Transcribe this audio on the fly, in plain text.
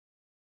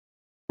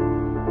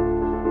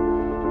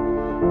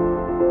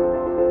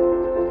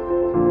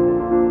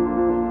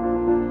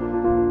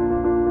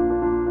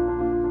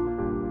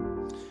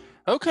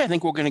Okay, I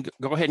think we're going to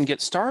go ahead and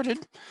get started.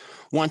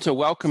 Want to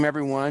welcome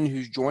everyone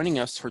who's joining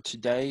us for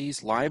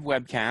today's live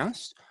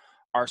webcast.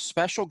 Our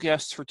special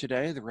guest for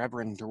today, the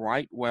Reverend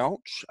Dwight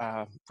Welch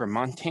from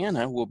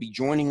Montana, will be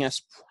joining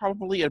us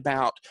probably at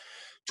about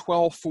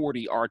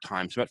 12:40 our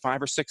time, so about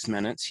 5 or 6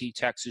 minutes. He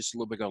texted us a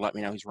little bit ago, let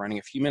me know he's running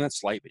a few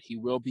minutes late, but he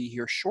will be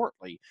here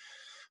shortly.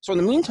 So in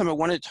the meantime, I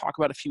wanted to talk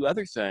about a few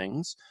other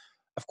things.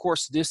 Of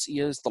course, this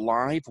is the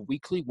live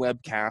weekly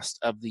webcast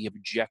of the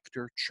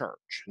Objector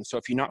Church. And so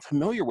if you're not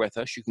familiar with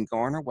us, you can go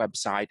on our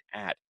website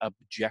at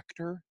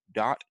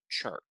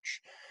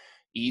objector.church.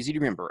 Easy to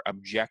remember,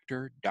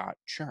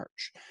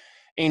 objector.church.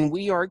 And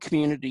we are a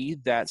community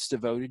that's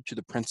devoted to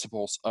the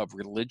principles of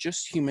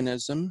religious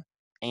humanism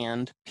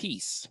and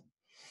peace.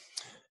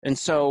 And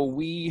so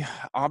we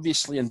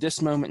obviously, in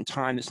this moment in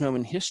time, this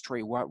moment in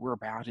history, what we're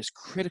about is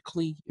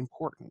critically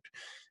important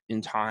in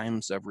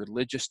times of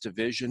religious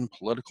division,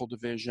 political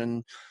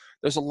division.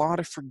 There's a lot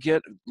of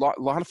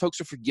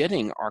folks are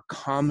forgetting our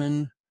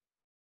common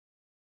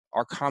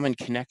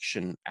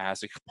connection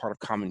as a part of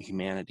common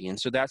humanity. And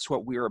so that's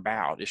what we're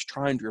about, is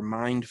trying to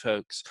remind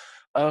folks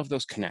of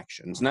those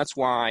connections. And that's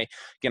why,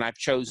 again, I've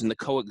chosen the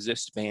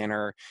coexist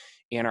banner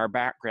in our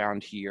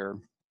background here.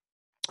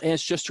 And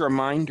it's just a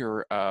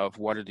reminder of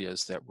what it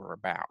is that we're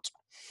about.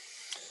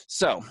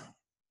 So,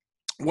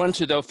 wanted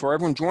to, though, for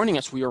everyone joining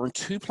us, we are on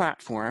 2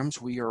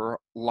 platforms. We are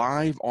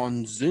live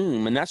on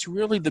Zoom, and that's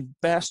really the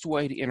best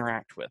way to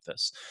interact with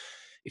us.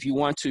 If you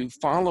want to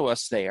follow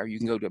us there, you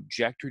can go to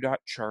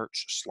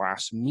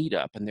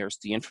objector.church/meetup, and there's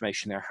the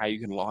information there, how you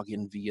can log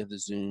in via the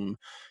Zoom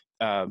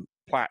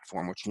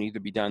platform, which can either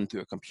be done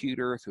through a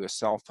computer, through a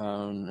cell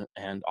phone,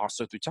 and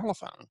also through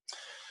telephone.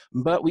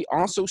 But we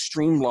also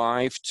stream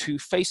live to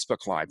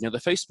Facebook Live. Now, the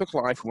Facebook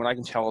Live, from what I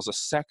can tell, is a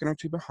second or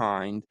 2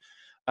 behind,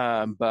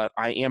 but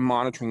I am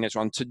monitoring this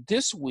on to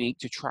this week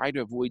to try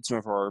to avoid some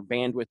of our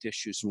bandwidth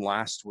issues from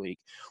last week.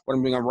 What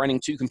I'm doing, I'm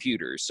running 2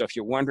 computers. So if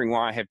you're wondering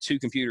why I have 2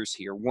 computers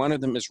here, one of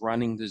them is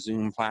running the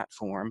Zoom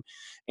platform.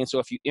 And so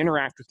if you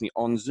interact with me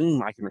on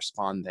Zoom, I can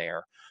respond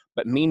there.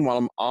 But meanwhile,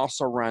 I'm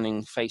also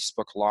running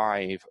Facebook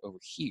Live over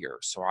here,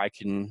 so I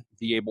can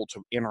be able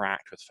to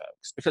interact with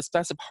folks, because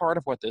that's a part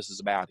of what this is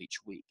about each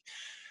week.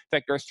 In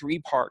fact, there are 3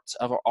 parts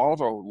of all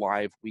of our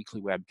live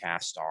weekly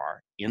webcasts: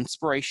 are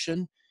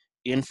inspiration,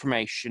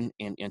 information,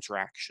 and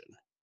interaction.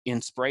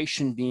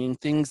 Inspiration being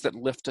things that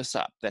lift us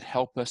up, that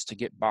help us to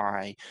get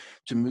by,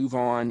 to move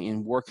on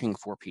in working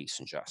for peace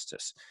and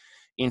justice.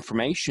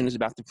 Information is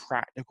about the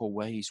practical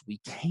ways we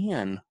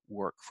can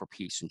work for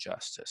peace and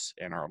justice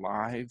in our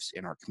lives,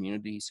 in our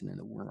communities, and in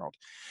the world.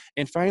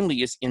 And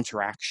finally is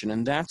interaction,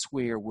 and that's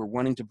where we're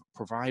wanting to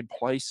provide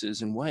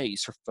places and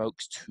ways for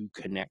folks to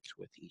connect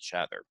with each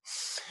other.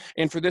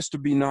 And for this to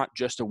be not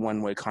just a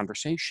one-way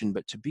conversation,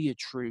 but to be a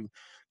true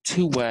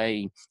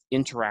 2-way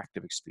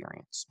interactive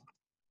experience.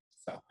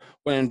 So,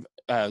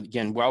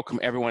 again, welcome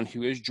everyone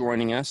who is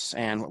joining us,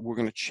 and we're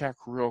going to check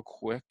real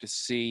quick to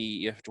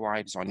see if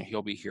Dwight is on.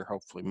 He'll be here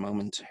hopefully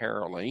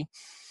momentarily.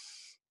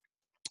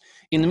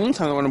 In the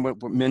meantime, I want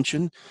to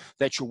mention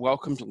that you're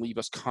welcome to leave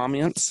us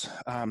comments,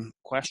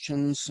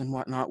 questions, and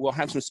whatnot. We'll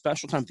have some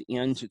special time at the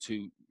end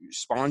to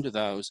respond to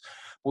those.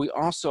 But we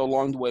also,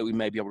 along the way, we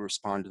may be able to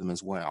respond to them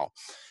as well.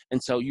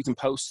 And so you can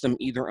post them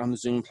either on the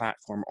Zoom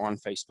platform or on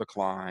Facebook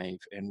Live,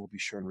 and we'll be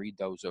sure and read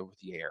those over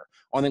the air.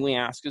 Only thing we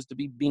ask is to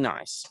be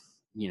nice,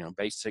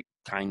 basic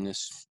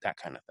kindness, that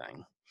kind of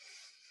thing.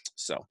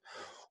 So,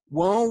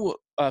 well,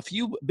 a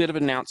few bit of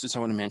announcements I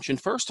want to mention.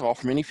 First of all,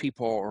 for many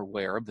people are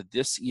aware that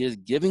this is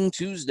Giving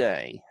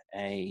Tuesday,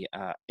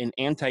 an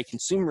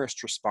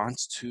anti-consumerist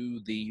response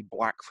to the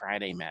Black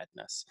Friday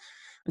madness.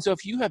 And so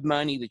if you have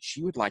money that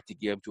you would like to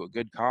give to a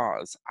good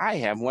cause, I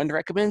have one to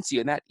recommend to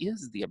you, and that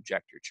is the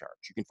Objector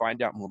Church. You can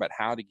find out more about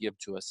how to give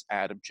to us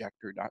at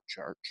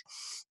objector.church.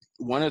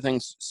 One of the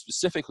things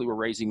specifically we're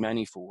raising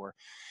money for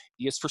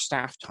is for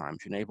staff time,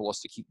 to enable us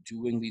to keep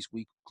doing these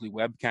weekly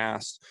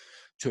webcasts,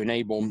 to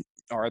enable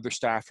our other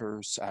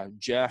staffers,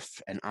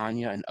 Jeff and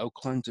Anya in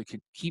Oakland, to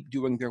keep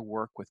doing their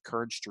work with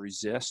Courage to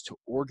Resist, to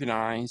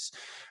organize,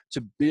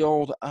 to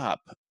build up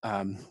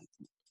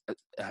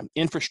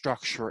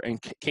infrastructure and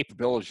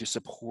capability to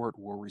support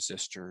war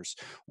resistors,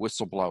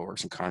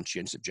 whistleblowers, and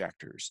conscientious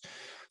objectors.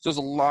 So there's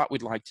a lot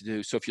we'd like to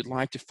do. So if you'd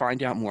like to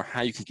find out more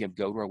how you can give,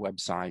 go to our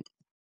website.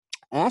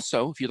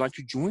 Also, if you'd like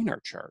to join our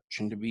church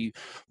and to be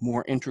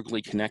more integrally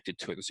connected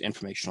to it, there's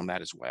information on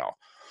that as well.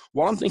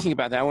 While I'm thinking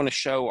about that, I want to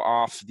show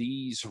off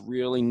these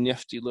really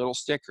nifty little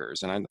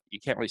stickers, and you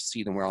can't really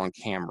see them well on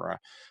camera,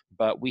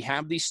 but we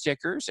have these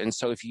stickers, and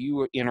so if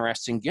you are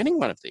interested in getting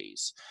one of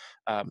these,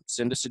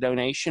 send us a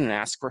donation and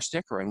ask for a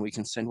sticker, and we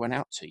can send one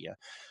out to you.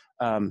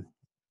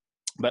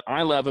 But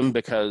I love them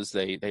because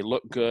they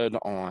look good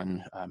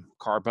on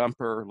car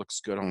bumper,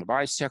 looks good on the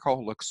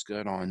bicycle, looks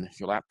good on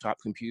your laptop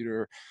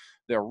computer.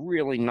 They're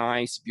really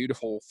nice,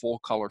 beautiful, full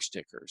color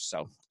stickers.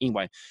 So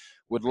anyway,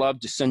 would love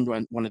to send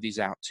one of these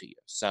out to you.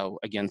 So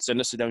again, send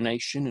us a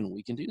donation and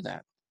we can do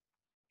that.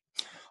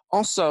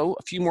 Also,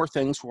 a few more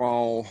things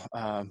while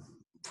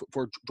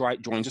for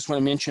Dwight joins. Just want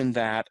to mention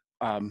that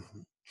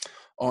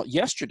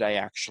yesterday,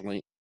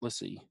 actually, let's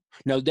see,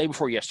 no, the day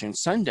before yesterday, on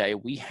Sunday,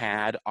 we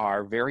had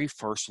our very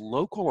first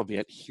local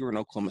event here in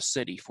Oklahoma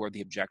City for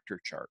the Objector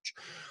Church.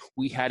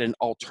 We had an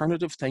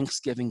alternative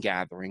Thanksgiving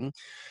gathering,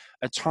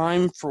 a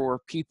time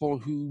for people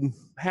who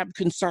have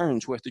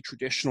concerns with the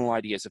traditional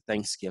ideas of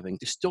Thanksgiving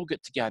to still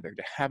get together,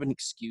 to have an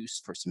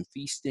excuse for some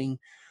feasting,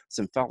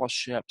 some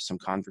fellowship, some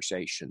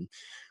conversation.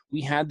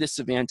 We had this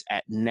event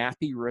at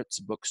Nappy Roots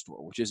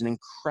Bookstore, which is an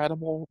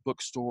incredible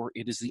bookstore.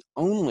 It is the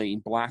only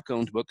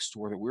Black-owned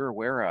bookstore that we're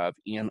aware of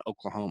in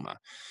Oklahoma.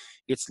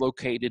 It's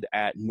located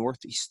at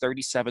Northeast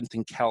 37th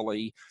and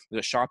Kelly.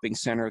 There's a shopping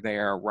center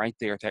there. Right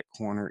there at that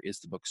corner is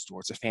the bookstore.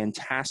 It's a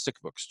fantastic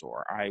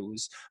bookstore.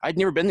 I'd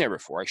never been there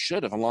before. I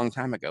should have a long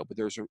time ago, but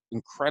there's an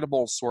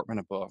incredible assortment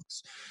of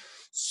books.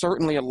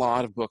 Certainly a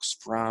lot of books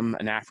from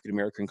an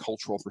African-American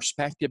cultural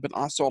perspective, but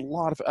also a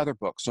lot of other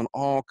books on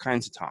all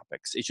kinds of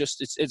topics.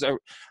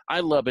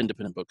 I love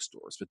independent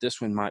bookstores, but this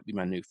one might be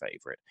my new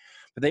favorite.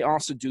 But they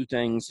also do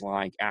things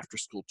like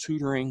after-school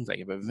tutoring. They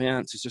have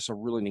events. It's just a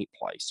really neat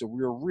place. So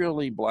we're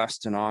really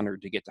blessed and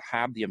honored to get to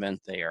have the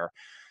event there.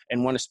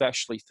 And want to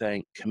especially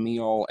thank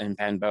Camille and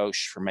Van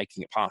Bosch for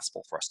making it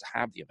possible for us to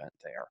have the event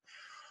there.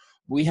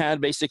 We had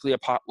basically a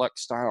potluck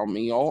style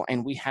meal,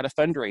 and we had a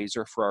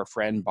fundraiser for our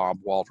friend Bob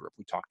Waldrop,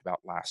 we talked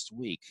about last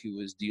week, who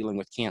is dealing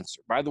with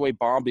cancer. By the way,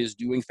 Bob is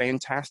doing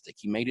fantastic.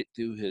 He made it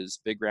through his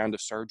big round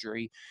of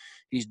surgery.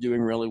 He's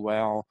doing really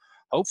well.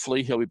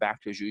 Hopefully he'll be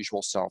back to his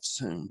usual self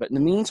soon. But in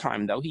the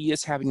meantime, though, he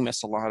is having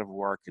missed a lot of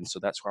work, and so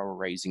that's why we're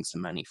raising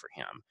some money for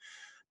him.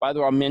 By the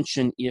way, I'll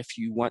mention if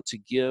you want to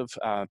give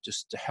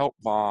just to help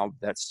Bob,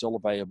 that's still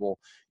available.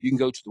 You can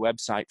go to the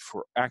website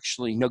go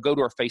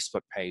to our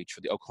Facebook page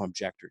for the Oklahoma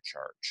Objector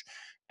Church,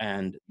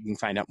 and you can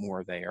find out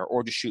more there,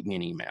 or just shoot me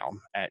an email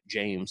at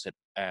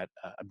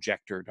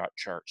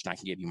james@objector.church, and I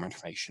can give you more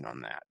information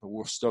on that. But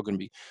we're still going to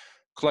be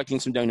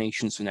collecting some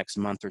donations the next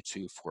month or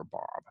two for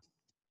Bob.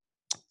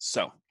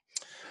 So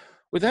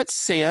with that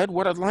said,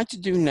 what I'd like to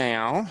do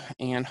now,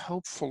 and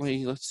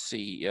hopefully, let's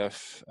see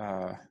if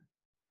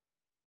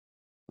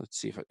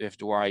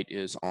Dwight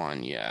is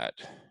on yet.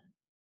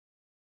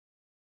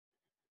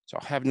 So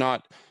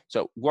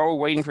while we're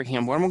waiting for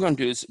him, what I'm going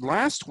to do is,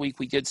 last week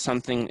we did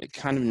something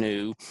kind of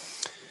new.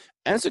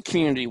 As a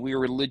community, we are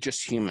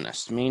religious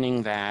humanists,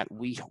 meaning that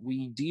we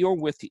deal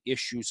with the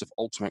issues of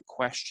ultimate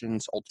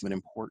questions, ultimate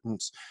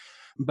importance,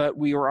 but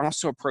we are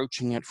also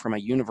approaching it from a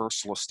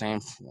universalist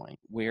standpoint,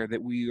 where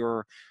that we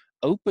are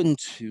open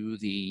to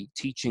the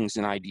teachings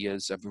and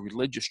ideas of the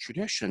religious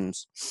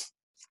traditions,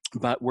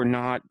 but we're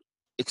not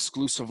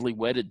exclusively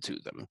wedded to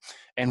them.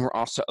 And we're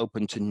also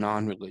open to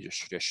non-religious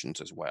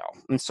traditions as well.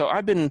 And so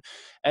I've been,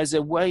 as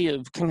a way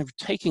of kind of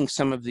taking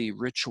some of the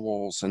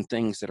rituals and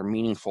things that are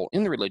meaningful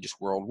in the religious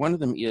world, one of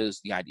them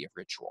is the idea of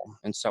ritual.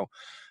 And so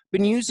I've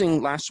been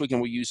using, last week,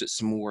 and we'll use it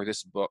some more,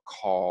 this book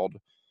called,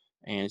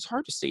 and it's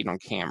hard to see it on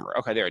camera.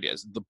 Okay, there it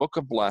is. The Book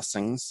of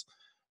Blessings,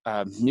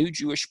 New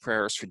Jewish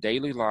Prayers for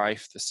Daily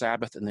Life, the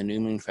Sabbath, and the New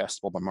Moon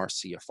Festival by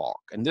Marcia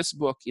Falk. And this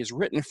book is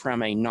written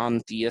from a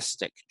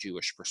non-theistic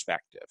Jewish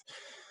perspective.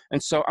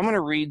 And so I'm going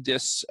to read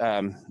this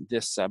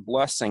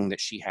blessing that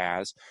she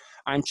has.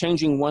 I'm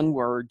changing one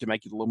word to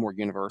make it a little more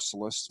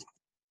universalist,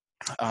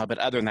 but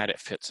other than that, it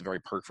fits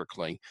very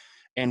perfectly.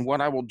 And what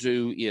I will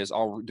do is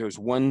there's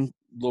one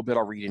little bit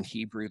I'll read in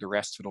Hebrew, the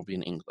rest of it will be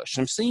in English.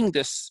 I'm seeing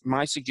this,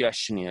 my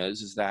suggestion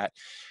is that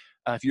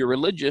if you're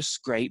religious,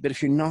 great, but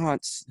if you're not,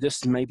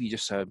 this may be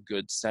just a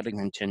good setting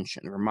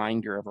intention, a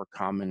reminder of our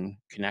common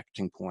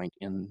connecting point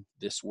in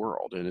this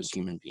world and as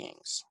human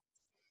beings.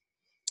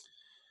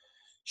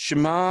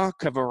 Shema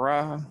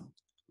kavara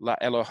la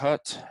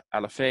Elohot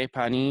alafei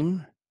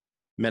panim,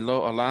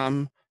 melo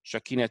olam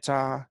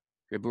shakinata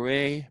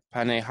ribue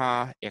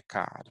paneha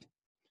ekad.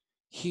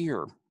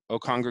 Hear, O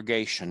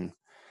congregation,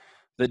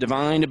 the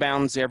divine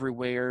abounds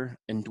everywhere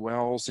and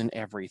dwells in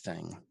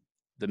everything.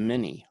 The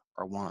many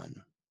are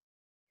one.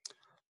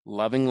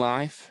 Loving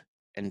life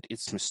and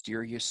its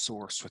mysterious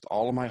source with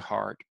all my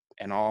heart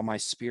and all my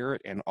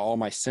spirit and all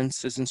my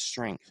senses and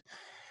strength,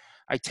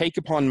 I take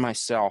upon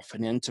myself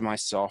and into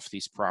myself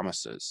these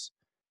promises: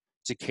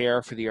 to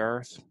care for the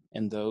earth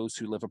and those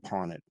who live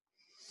upon it,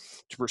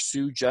 to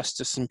pursue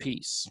justice and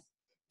peace,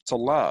 to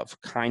love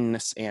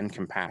kindness and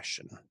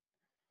compassion.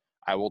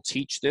 I will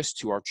teach this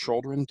to our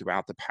children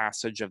throughout the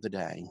passage of the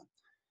day,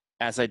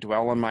 as I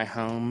dwell in my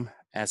home,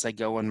 as I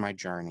go on my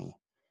journey,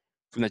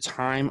 from the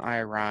time I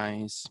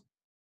arise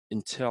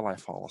until I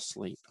fall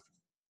asleep.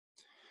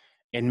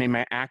 And may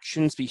my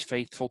actions be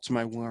faithful to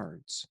my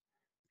words,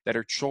 that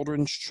our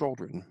children's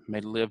children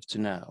may live to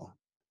know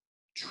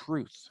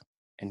truth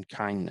and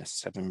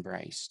kindness have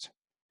embraced,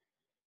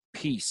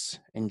 peace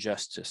and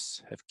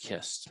justice have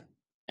kissed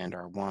and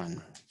are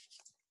one.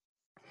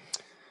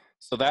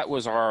 So that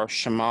was our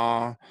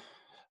Shema,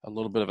 a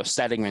little bit of a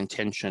setting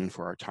intention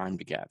for our time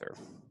together.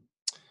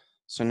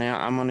 So now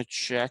I'm going to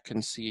check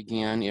and see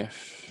again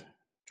if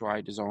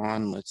Dwight is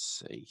on.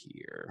 Let's see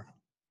here.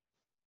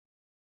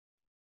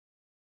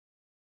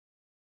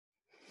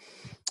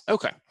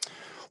 Okay.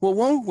 Well,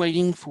 while we're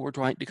waiting for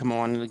Dwight to come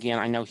on, and again,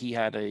 I know he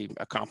had a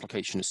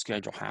complication to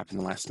schedule happen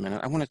the last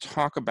minute. I want to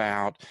talk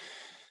about,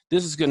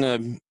 this is going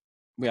to,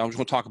 well, I just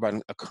want to talk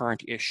about a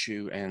current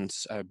issue and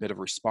a bit of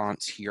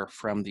response here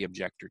from the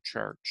Objector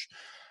Church.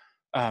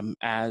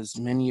 As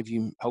many of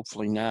you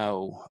hopefully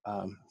know,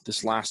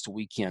 this last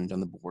weekend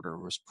on the border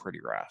was pretty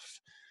rough.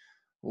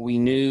 We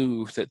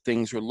knew that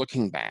things were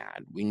looking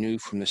bad. We knew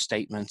from the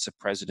statements of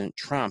President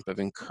Trump of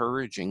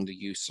encouraging the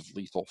use of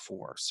lethal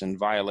force in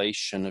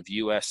violation of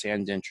U.S.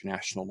 and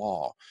international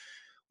law.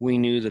 We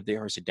knew that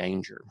there was a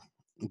danger,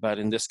 but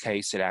in this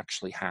case, it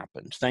actually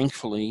happened.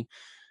 Thankfully,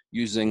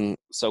 using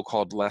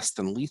so-called less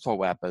than lethal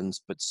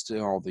weapons, but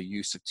still the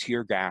use of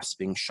tear gas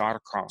being shot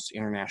across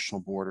international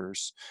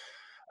borders,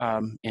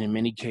 and in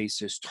many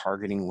cases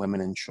targeting women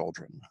and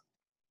children.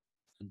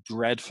 A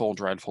dreadful,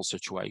 dreadful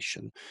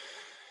situation.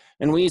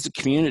 And we as a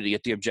community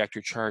at the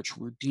Objector Church,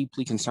 we're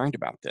deeply concerned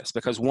about this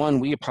because, one,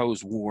 we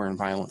oppose war and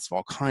violence of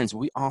all kinds.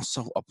 We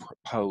also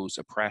oppose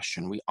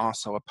oppression. We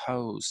also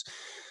oppose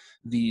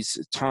these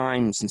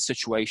times and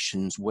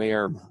situations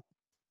where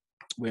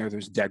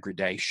there's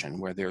degradation,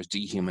 where there's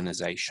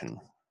dehumanization.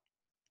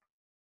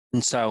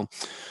 And so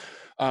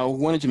I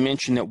wanted to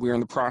mention that we're in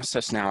the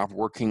process now of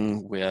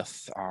working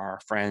with our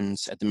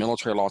friends at the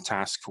Military Law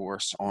Task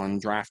Force on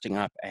drafting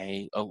up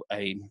a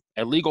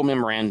legal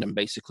memorandum,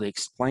 basically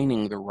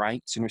explaining the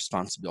rights and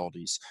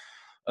responsibilities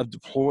of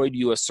deployed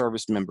U.S.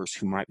 service members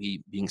who might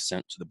be being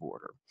sent to the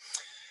border.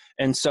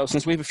 And so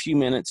since we have a few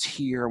minutes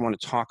here, I want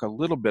to talk a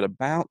little bit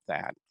about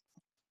that.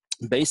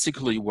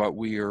 Basically, what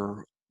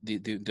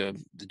the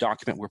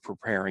document we're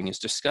preparing is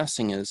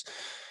discussing is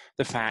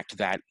the fact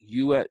that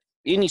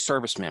any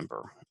service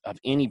member of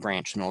any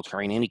branch of the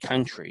military in any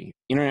country,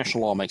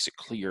 international law makes it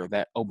clear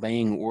that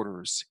obeying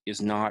orders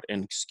is not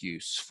an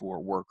excuse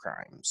for war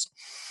crimes.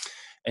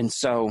 And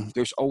so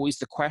there's always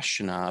the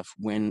question of,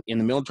 when in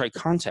the military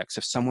context,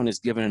 if someone is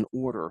given an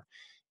order,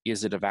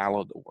 is it a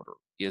valid order?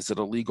 Is it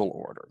a legal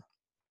order?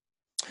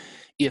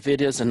 If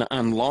it is an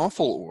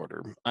unlawful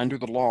order, under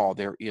the law,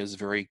 there is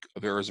very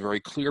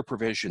clear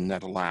provision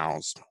that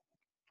allows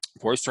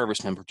for a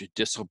service member to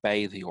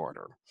disobey the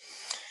order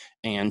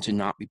and to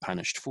not be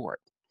punished for it.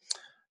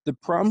 The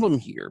problem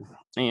here,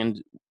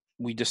 and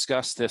we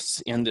discuss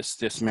this in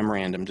this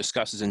memorandum,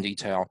 discusses in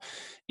detail,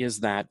 is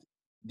that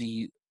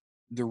the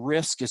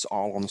risk is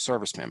all on the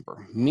service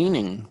member,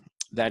 meaning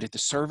that if the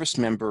service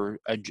member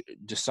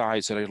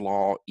decides that a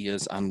law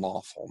is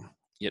unlawful,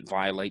 it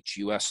violates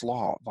U.S.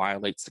 law,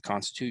 violates the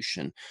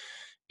Constitution,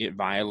 it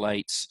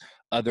violates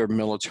other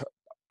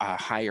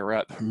higher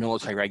up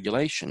military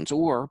regulations,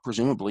 or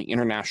presumably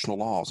international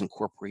laws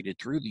incorporated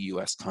through the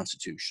U.S.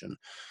 Constitution.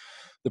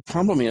 The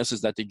problem is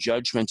that the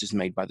judgment is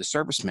made by the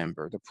service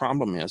member. The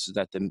problem is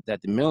that the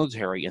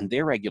military and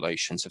their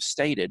regulations have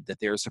stated that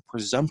there's a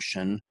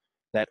presumption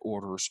that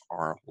orders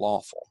are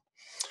lawful,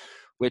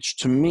 which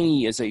to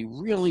me is a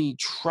really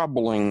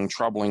troubling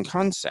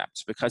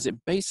concept, because it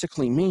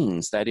basically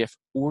means that if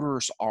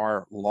orders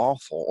are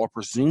lawful or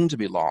presumed to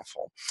be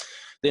lawful,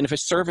 then if a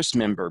service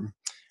member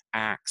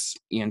acts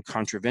in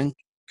contravention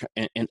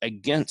and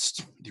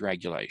against the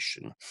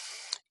regulation,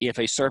 if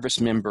a service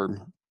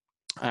member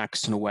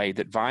acts in a way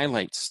that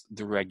violates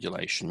the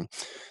regulation,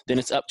 then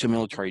it's up to a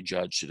military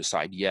judge to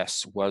decide,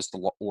 yes, was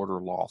the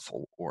order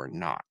lawful or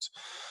not.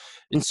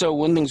 And so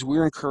one of the things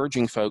we're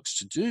encouraging folks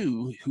to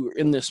do who are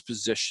in this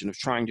position of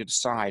trying to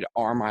decide,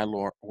 are my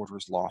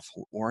orders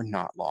lawful or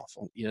not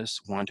lawful,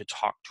 is one, to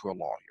talk to a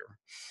lawyer.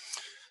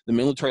 The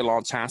Military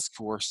Law Task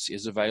Force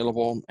is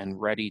available and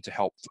ready to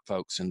help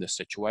folks in this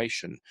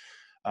situation.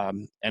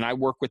 And I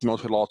work with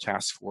Military Law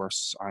Task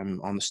Force.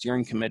 I'm on the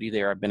steering committee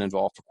there. I've been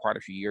involved for quite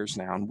a few years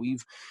now, and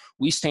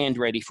we stand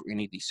ready for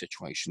any of these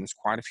situations. There's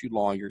quite a few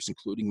lawyers,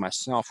 including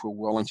myself, who are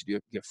willing to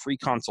give free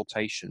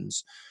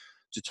consultations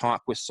to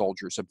talk with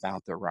soldiers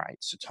about their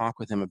rights, to talk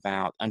with them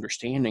about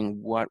understanding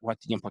what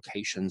the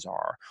implications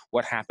are,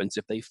 what happens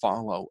if they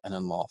follow an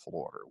unlawful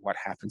order, what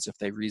happens if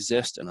they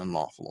resist an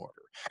unlawful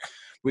order.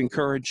 We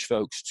encourage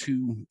folks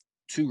to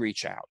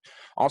reach out.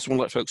 Also want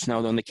to let folks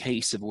know that in the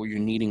case of where you're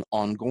needing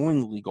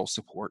ongoing legal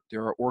support,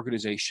 there are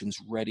organizations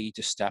ready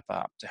to step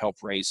up to help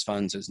raise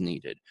funds as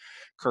needed.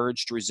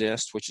 Courage to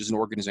Resist, which is an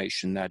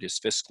organization that is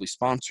fiscally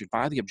sponsored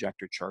by the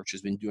Objector Church,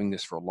 has been doing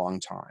this for a long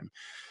time.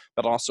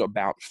 But also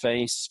About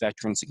Face,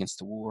 Veterans Against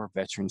the War,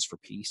 Veterans for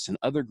Peace, and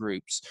other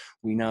groups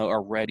we know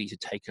are ready to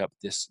take up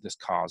this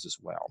cause as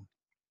well.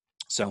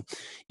 So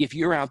if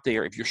you're out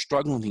there, if you're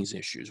struggling with these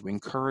issues, we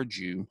encourage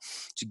you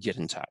to get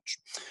in touch.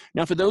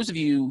 Now, for those of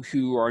you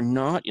who are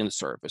not in the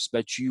service,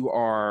 but you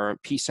are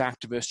peace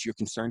activists, you're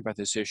concerned about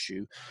this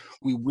issue,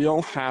 we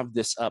will have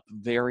this up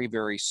very,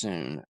 very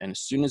soon. And as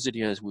soon as it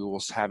is, we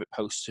will have it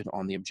posted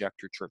on the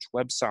Objector Church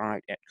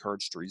website, at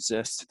Courage to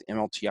Resist, the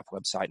MLTF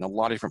website, and a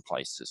lot of different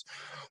places.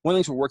 One of the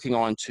things we're working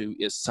on, too,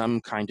 is some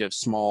kind of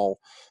small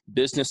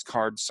business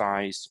card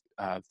size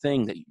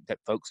thing that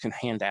folks can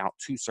hand out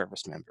to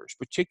service members,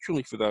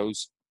 particularly for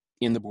those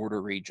in the border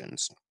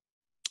regions.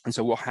 And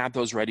so we'll have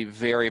those ready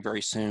very,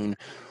 very soon.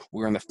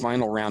 We're in the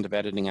final round of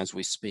editing as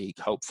we speak.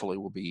 Hopefully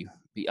we'll be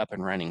be up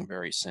and running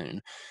very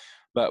soon.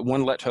 But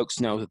want to let folks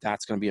know that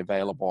that's going to be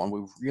available, and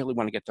we really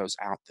want to get those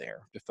out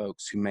there to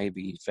folks who may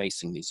be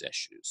facing these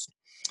issues.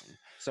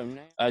 So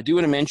now, I do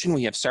want to mention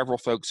we have several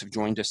folks who have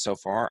joined us so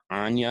far.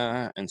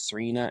 Anya and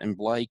Serena and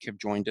Blake have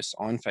joined us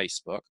on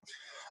Facebook.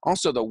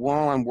 Also, though,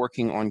 while I'm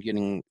working on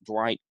getting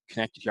Dwight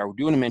connected here, I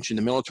do want to mention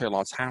the Military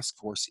Law Task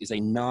Force is a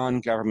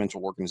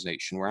non-governmental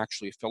organization. We're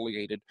actually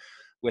affiliated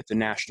with the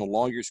National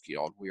Lawyers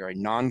Guild. We are a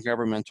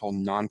non-governmental,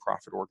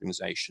 non-profit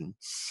organization,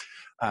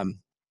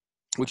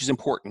 which is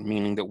important,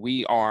 meaning that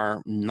we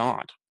are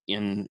not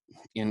in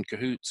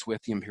cahoots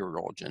with the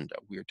imperial agenda.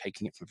 We are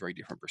taking it from a very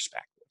different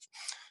perspective.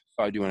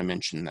 So I do want to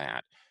mention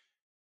that.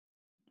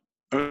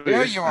 Okay.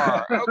 There you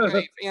are.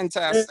 Okay,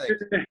 fantastic.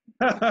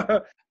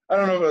 I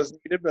don't know if it was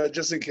needed, but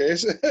just in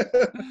case.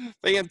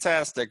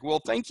 Fantastic.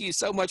 Well, thank you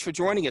so much for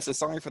joining us, and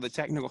sorry for the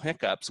technical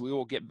hiccups. We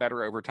will get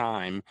better over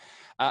time.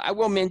 I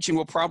will mention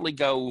we're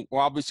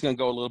obviously going to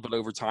go a little bit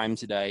over time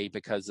today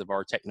because of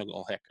our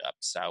technical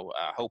hiccups. So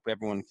I hope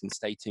everyone can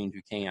stay tuned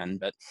who can.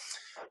 But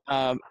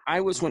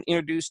I was when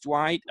introduced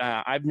Dwight.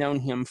 I've known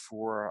him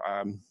for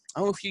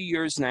a few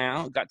years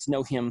now. Got to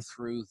know him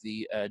through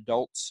the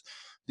adult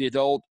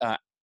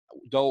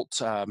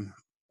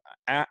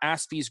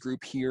Aspie's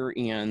group here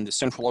in the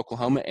central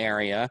Oklahoma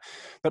area,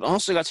 but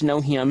also got to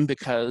know him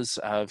because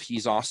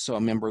he's also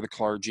a member of the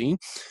clergy.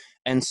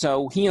 And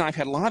so he and I've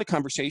had a lot of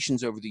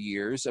conversations over the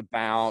years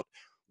about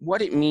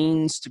what it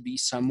means to be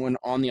someone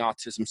on the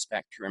autism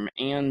spectrum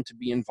and to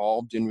be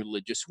involved in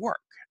religious work.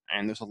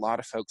 And there's a lot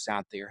of folks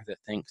out there that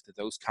think that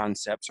those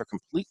concepts are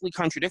completely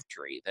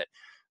contradictory, that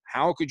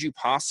how could you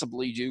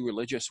possibly do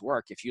religious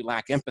work if you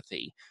lack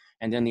empathy?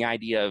 And then the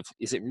idea of,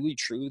 is it really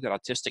true that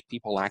autistic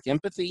people lack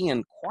empathy?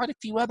 And quite a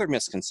few other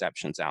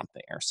misconceptions out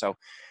there. So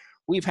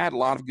we've had a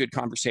lot of good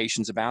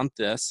conversations about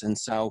this. And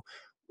so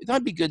we thought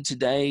it'd be good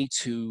today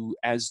to,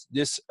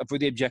 for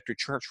the Objector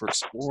Church, we're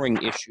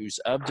exploring issues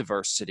of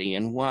diversity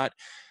and what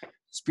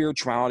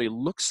spirituality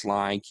looks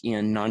like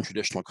in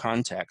non-traditional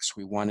contexts.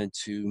 We wanted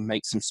to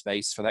make some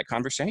space for that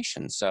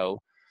conversation. So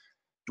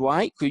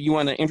Dwight, could you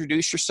want to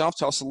introduce yourself,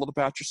 tell us a little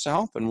about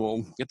yourself, and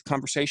we'll get the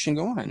conversation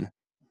going.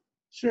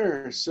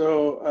 Sure.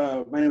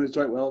 So my name is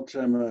Dwight Welch.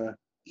 I'm a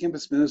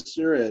campus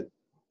minister at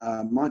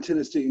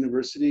Montana State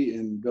University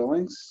in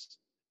Billings,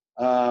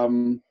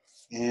 and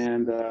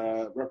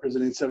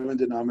representing 7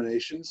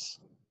 denominations,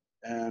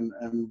 and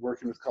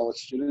working with college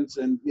students.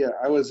 And yeah,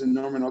 I was in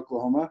Norman,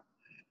 Oklahoma.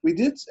 We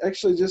did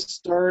actually just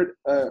start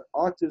an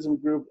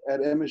autism group at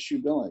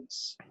MSU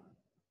Billings.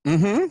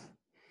 Mm-hmm.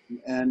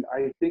 And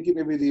I think it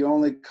may be the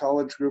only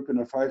college group in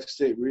a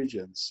 5-state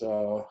region.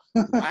 So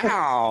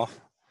wow.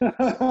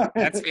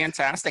 That's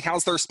fantastic.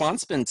 How's the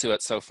response been to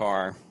it so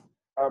far?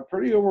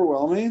 Pretty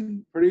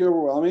overwhelming.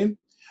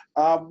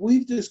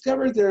 We've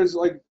discovered there's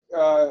we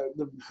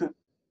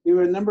have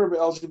a number of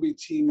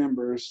LGBT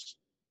members,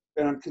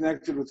 and I'm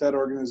connected with that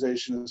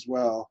organization as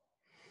well,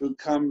 who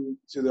come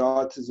to the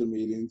autism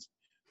meetings.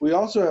 We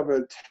also have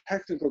a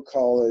technical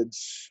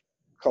college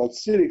called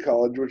City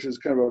College, which is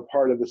kind of a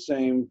part of the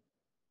same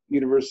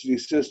university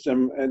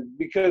system. And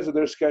because of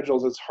their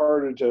schedules, it's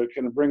harder to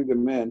kind of bring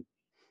them in.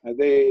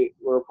 They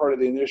were a part of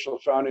the initial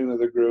founding of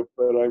the group,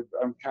 but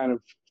I'm kind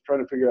of trying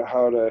to figure out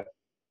how to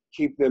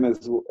keep them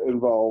as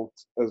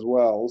involved as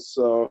well.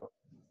 So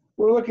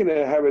we're looking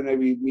at having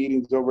maybe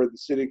meetings over at the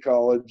City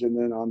College and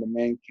then on the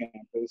main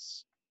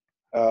campus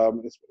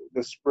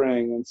this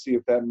spring and see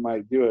if that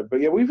might do it. But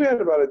yeah, we've had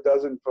about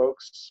 12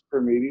 folks per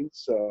meeting.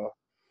 So.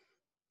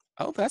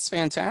 Oh, that's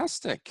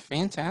fantastic.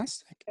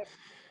 Fantastic.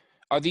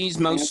 Are these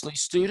mostly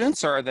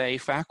students, or are they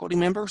faculty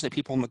members? Are they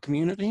people in the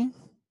community?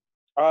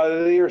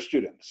 They are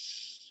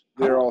students.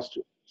 They're all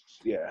students.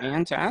 Yeah.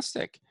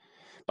 Fantastic.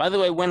 By the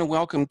way, I want to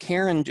welcome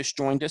Karen, just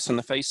joined us on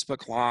the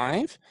Facebook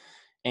Live.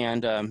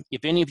 And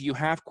if any of you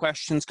have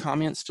questions,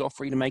 comments, feel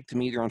free to make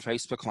them either on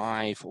Facebook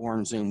Live or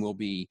on Zoom. We'll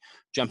be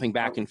jumping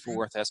back and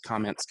forth as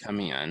comments come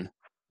in.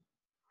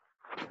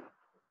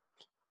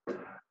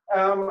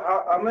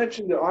 I'll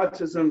mention the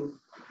autism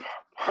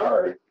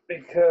part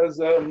because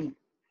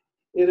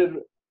it had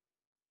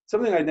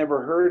something I'd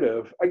never heard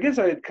of. I guess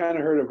I had kind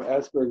of heard of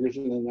Asperger's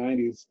in the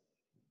 90s,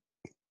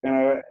 and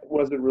I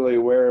wasn't really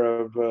aware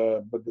of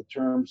but the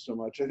term so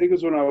much. I think it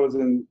was when I was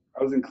in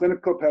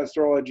clinical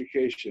pastoral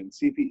education,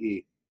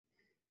 CPE,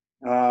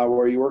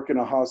 where you work in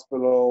a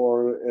hospital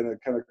or in a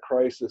kind of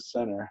crisis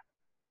center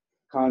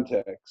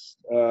context,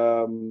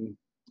 and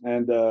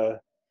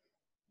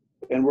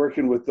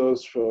working with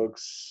those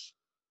folks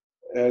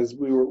as a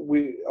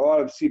lot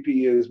of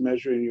CPE is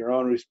measuring your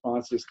own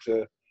responses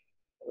to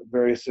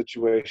various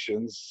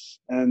situations,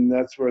 and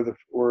that's where the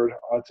word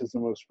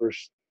autism was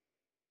first,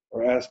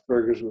 or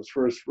Asperger's was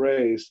first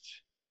raised.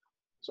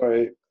 So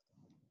I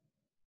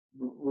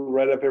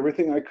read up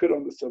everything I could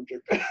on the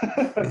subject.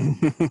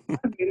 I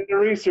needed a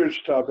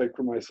research topic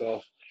for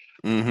myself.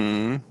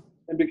 Mm-hmm.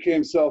 And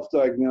became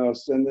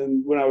self-diagnosed. And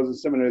then when I was in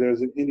seminary, there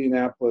was an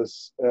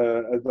Indianapolis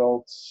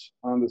adults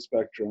on the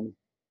spectrum.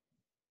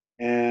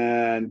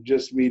 And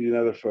just meeting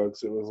other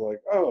folks, it was like,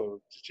 oh,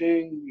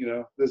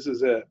 cha-ching, this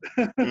is it.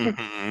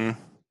 Mm-hmm.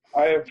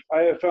 I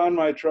have found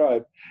my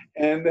tribe.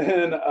 And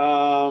then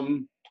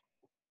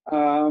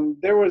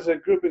there was a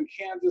group in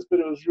Kansas, but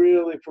it was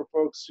really for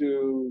folks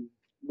who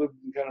lived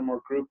in kind of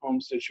more group home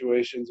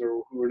situations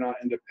or who were not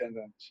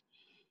independent.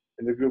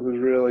 And the group was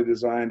really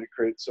designed to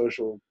create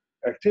social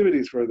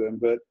activities for them.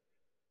 But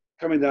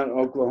coming down to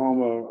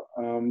Oklahoma,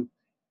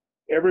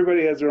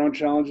 everybody has their own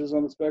challenges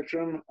on the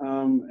spectrum.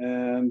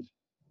 And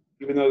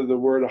even though the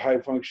word high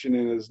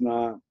functioning is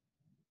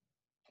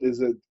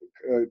a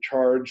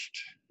charged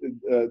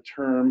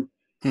term,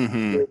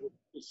 Mm-hmm. there's a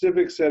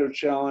specific set of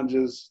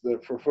challenges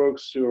that for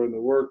folks who are in the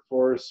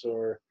workforce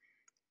or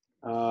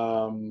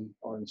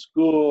in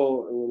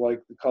school,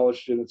 like the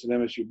college students in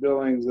MSU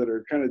Billings, that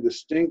are kind of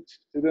distinct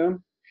to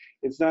them.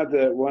 It's not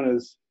that one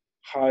is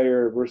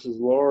higher versus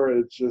lower.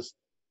 It's just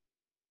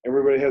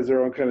everybody has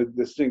their own kind of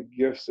distinct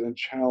gifts and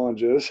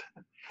challenges.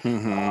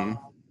 Mm-hmm.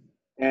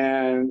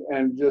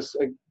 And just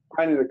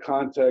finding the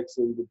context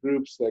and the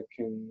groups that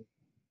can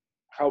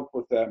help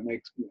with that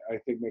I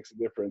think makes a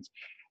difference.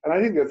 And I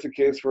think that's the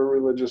case for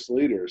religious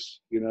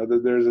leaders,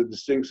 that there's a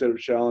distinct set of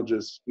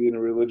challenges being a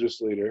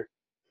religious leader,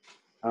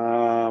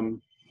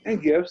 and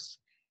gifts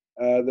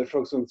that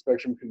folks on the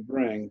spectrum can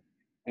bring.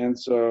 And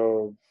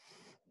so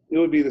it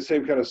would be the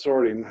same kind of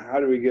sorting. How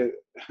do we get,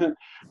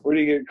 where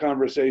do you get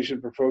conversation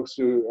for folks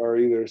who are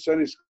either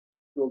Sunday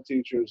school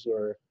teachers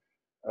or,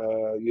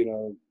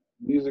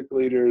 music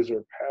leaders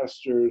or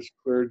pastors,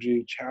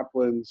 clergy,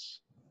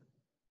 chaplains?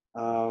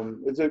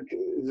 It's a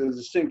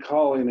distinct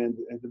calling,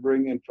 and to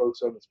bring in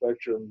folks on the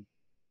spectrum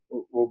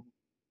will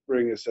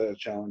bring a set of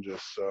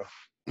challenges. So.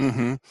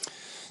 Mm-hmm.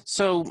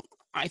 So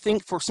I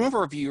think for some of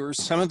our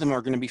viewers, some of them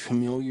are going to be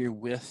familiar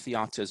with the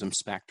autism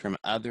spectrum,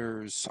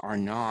 others are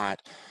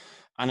not.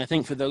 And I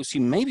think for those who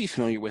may be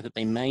familiar with it,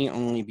 they may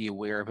only be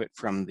aware of it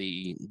from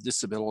the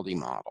disability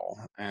model.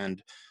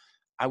 And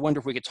I wonder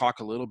if we could talk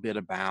a little bit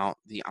about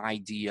the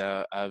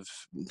idea of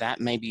that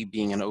maybe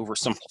being an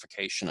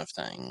oversimplification of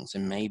things.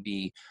 And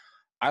maybe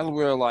I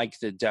really like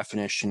the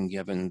definition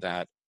given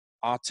that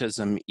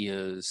autism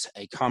is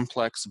a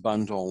complex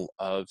bundle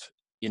of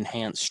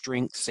enhanced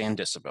strengths and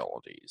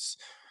disabilities,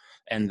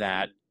 and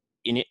that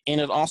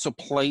it also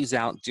plays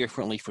out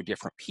differently for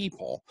different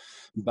people,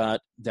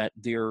 but that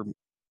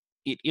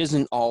it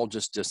isn't all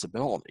just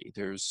disability.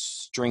 There's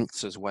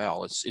strengths as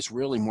well. It's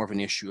really more of an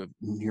issue of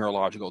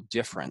neurological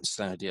difference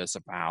than it is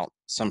about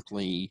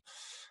simply,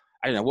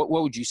 I don't know, what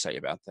would you say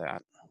about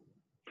that?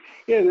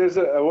 Yeah, there's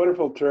a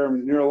wonderful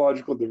term,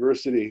 neurological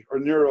diversity or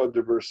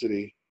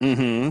neurodiversity.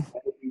 Mm-hmm.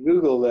 If you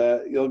Google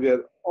that, you'll get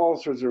all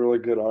sorts of really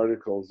good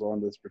articles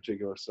on this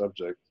particular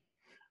subject.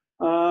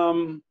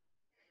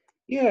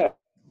 Yeah,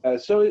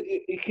 so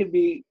it can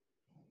be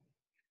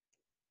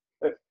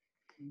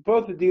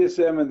both the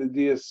DSM and the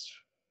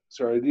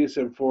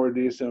DSM-4,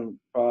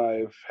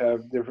 DSM-5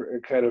 have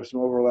different kind of some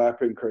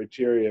overlapping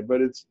criteria,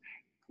 but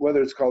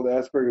whether it's called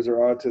Asperger's or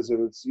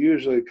autism, it's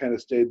usually kind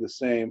of stayed the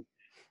same.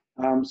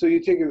 So you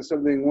take it as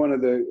something, one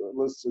of the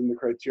lists in the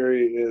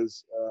criteria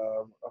is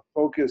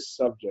focus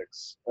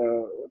subjects,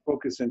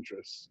 focus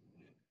interests.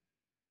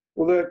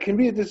 Well, that can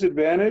be a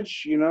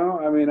disadvantage,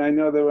 I mean, I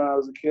know that when I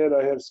was a kid,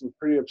 I had some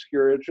pretty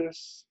obscure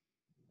interests,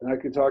 and I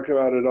could talk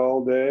about it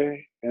all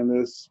day, and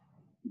this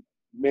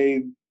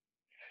made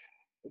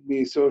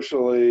me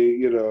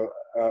socially,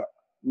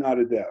 not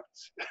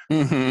adept.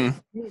 Mm-hmm.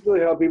 Usually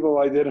how people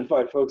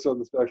identify folks on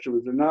the spectrum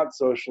is they're not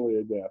socially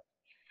adept.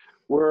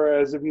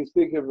 Whereas if you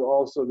think of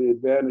also the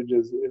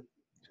advantages,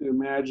 to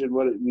imagine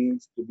what it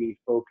means to be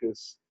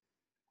focused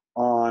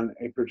on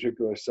a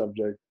particular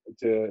subject,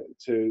 to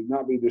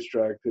not be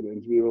distracted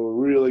and to be able to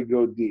really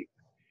go deep.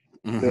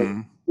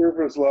 Mm-hmm. The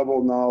surface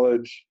level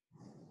knowledge,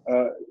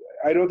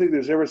 I don't think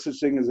there's ever such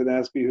thing as an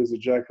Aspie who's a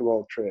jack of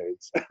all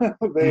trades.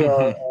 They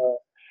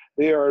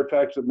are in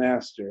fact a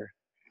master.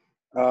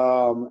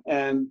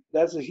 And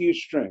that's a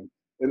huge strength.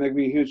 And that can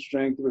be a huge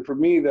strength. But for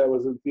me, that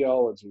was in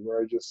theology, where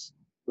I just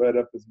read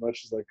up as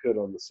much as I could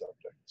on the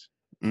subject.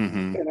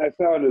 Mm-hmm. And I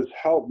found it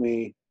helped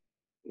me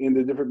in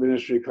the different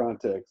ministry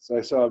contexts.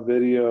 I saw a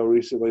video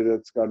recently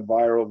that's gone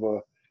viral of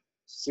a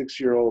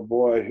 6-year-old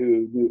boy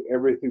who knew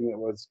everything that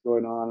was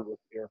going on with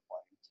airplanes,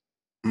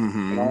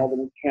 Mm-hmm. and all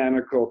the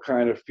mechanical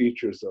kind of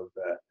features of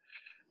that.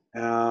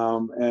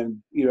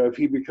 And, if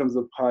he becomes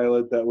a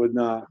pilot, that would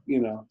not,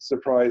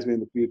 surprise me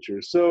in the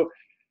future. So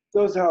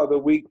those how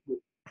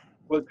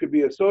what could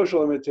be a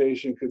social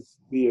limitation could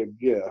be a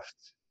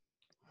gift.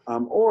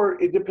 Or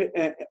if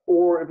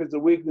it's a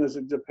weakness,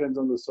 it depends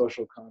on the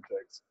social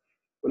context.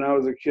 When I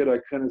was a kid, I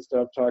couldn't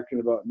stop talking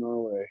about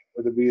Norway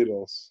or the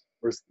Beatles,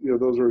 or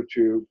those were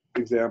two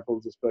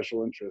examples of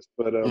special interest.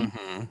 But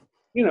Mm-hmm.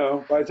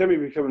 by the time you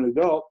become an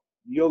adult,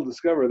 you'll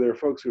discover there are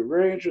folks who are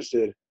very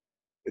interested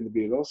in the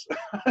Beatles.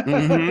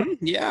 Mm-hmm.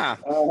 Yeah.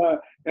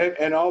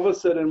 And all of a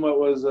sudden, what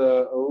was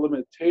a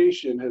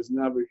limitation has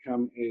now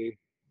become a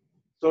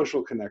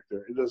social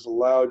connector. It has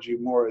allowed you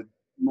more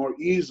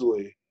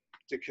easily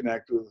to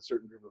connect with a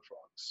certain group of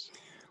folks.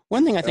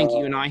 One thing I think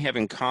you and I have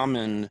in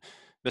common,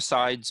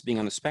 besides being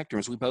on the spectrum,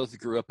 is we both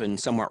grew up in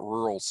somewhat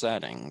rural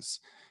settings.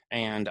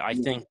 And I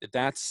think that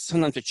that's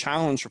sometimes a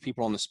challenge for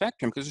people on the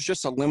spectrum because there's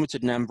just a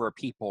limited number of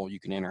people you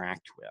can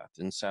interact with.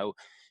 And so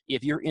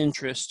if your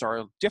interests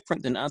are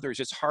different than others,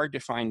 it's hard to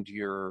find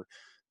the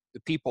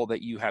people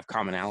that you have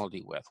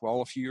commonality with.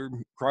 Well, if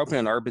you grow up in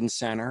an urban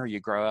center, you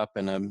grow up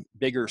in a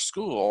bigger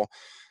school,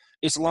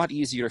 it's a lot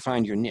easier to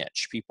find your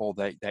niche, people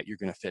that you're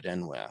going to fit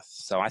in with.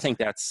 So I think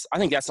that's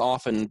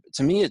often,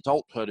 to me,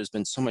 adulthood has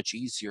been so much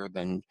easier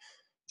than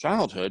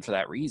childhood for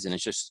that reason.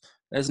 It's just,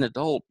 as an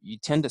adult, you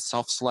tend to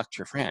self-select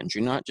your friends.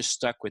 You're not just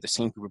stuck with the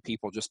same group of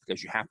people just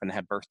because you happen to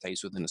have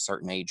birthdays within a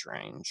certain age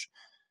range.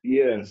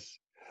 Yes.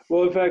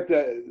 Well, in fact,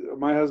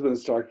 my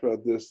husband's talked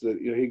about this, that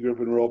he grew up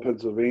in rural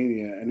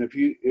Pennsylvania, and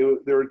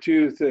there were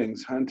two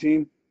things: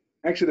 hunting.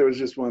 Actually, there was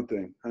just one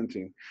thing: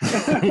 hunting.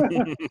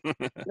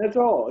 That's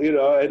all,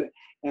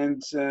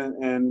 and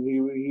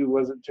he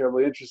wasn't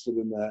terribly interested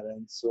in that,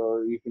 and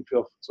so you can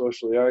feel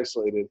socially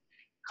isolated.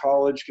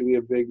 College can be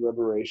a big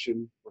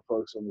liberation for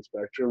folks on the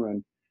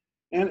spectrum,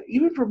 and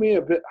even for me,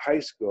 a bit high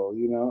school.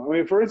 I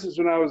mean, for instance,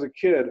 when I was a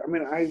kid, I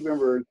mean, I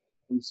remember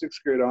from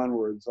 6th grade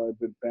onwards, I've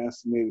been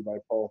fascinated by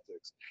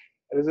politics.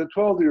 And as a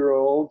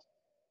 12-year-old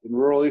in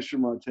rural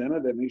eastern Montana,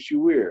 that makes you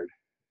weird.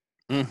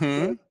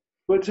 Mm-hmm.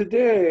 But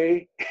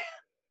today,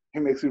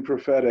 it makes me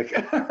prophetic.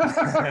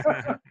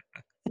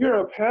 You're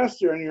a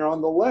pastor and you're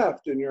on the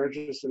left and you're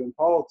interested in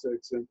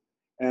politics,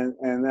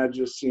 and that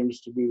just seems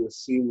to be the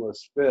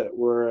seamless fit.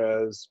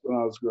 Whereas when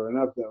I was growing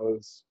up,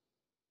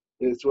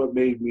 it's what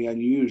made me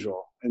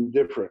unusual and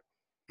different.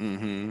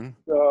 Mm-hmm.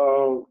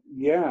 So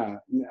yeah.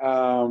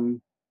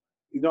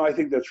 I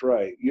think that's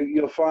right.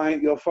 You'll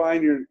find your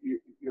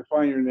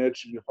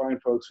niche, and you'll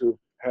find folks who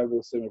have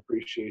those same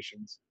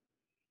appreciations.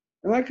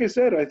 And like I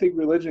said, I think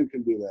religion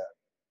can do that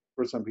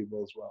for some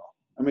people as well.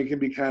 I mean, it can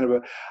be kind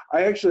of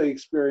I actually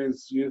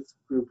experienced youth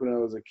group when I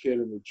was a kid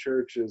in the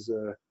church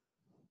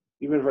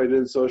even if I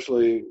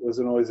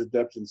wasn't always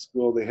adept in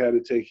school, they had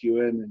to take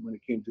you in when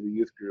it came to the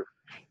youth group.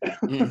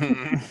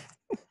 Mm-hmm.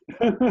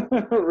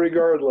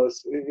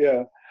 Regardless,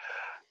 yeah.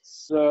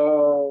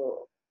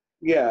 So,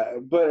 yeah,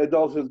 but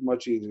adulthood is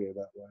much easier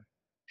that way.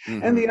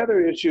 Mm-hmm. And the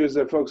other issue is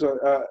that folks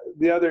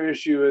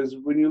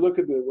when you look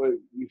at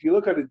if you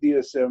look at a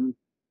DSM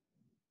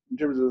in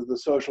terms of the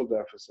social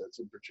deficits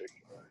in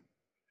particular,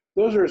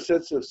 those are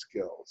sets of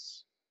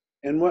skills.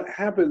 And what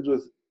happens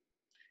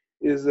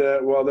is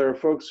that while there are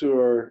folks who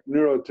are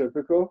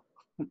neurotypical,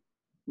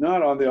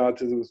 not on the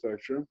autism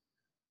spectrum,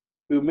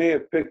 who may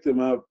have picked them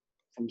up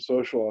from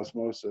social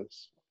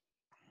osmosis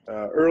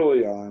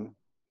early on,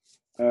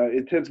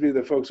 it tends to be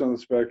that folks on the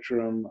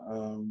spectrum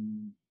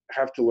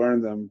have to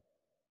learn them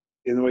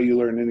in the way you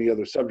learn any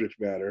other subject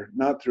matter,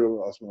 not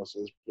through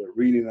osmosis, but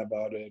reading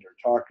about it or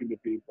talking to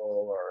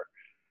people or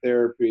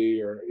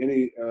therapy or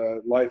any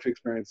life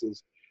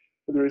experiences.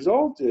 But the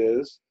result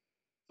is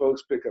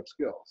folks pick up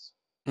skills.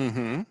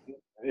 Mm-hmm.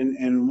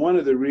 And one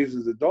of the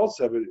reasons adults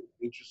have an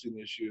interesting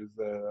issue is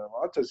that a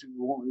lot of times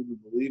people won't even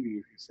believe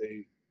you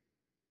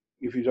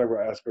if you talk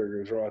about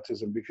Asperger's or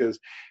autism, because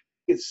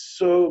it's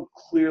so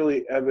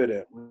clearly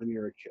evident when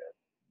you're a kid.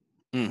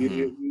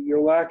 Mm-hmm.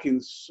 You're lacking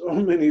so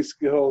many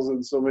skills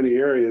in so many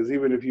areas,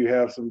 even if you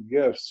have some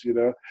gifts,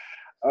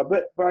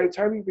 but by the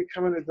time you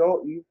become an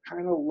adult, you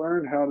kind of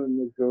learn how to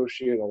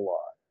negotiate a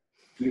lot.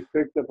 You've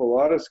picked up a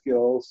lot of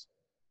skills.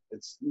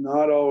 It's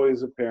not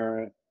always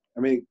apparent. I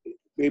mean,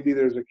 maybe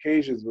there's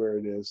occasions where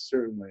it is,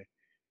 certainly.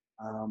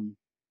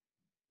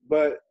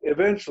 But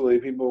eventually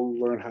people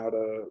learn how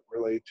to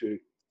relate to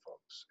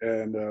folks.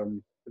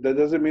 And that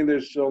doesn't mean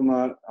they're still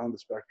not on the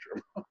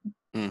spectrum.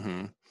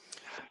 Mm-hmm.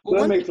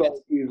 Well, that makes life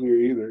easier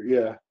either,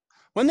 yeah.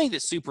 One thing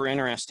that's super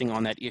interesting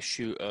on that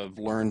issue of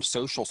learned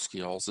social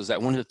skills is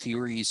that one of the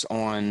theories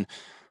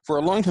for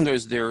a long time,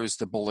 there's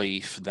the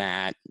belief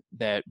that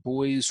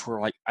boys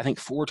were I think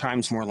 4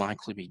 times more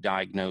likely to be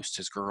diagnosed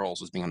as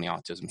girls as being on the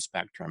autism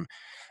spectrum.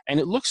 And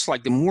it looks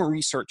like the more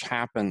research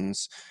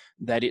happens,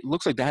 that it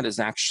looks like that is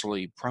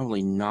actually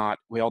probably not,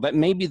 that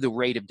may be the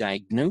rate of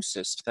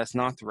diagnosis, but that's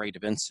not the rate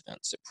of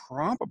incidence.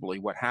 Probably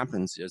what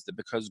happens is that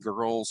because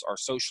girls are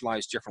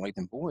socialized differently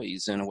than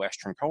boys in a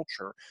Western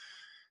culture,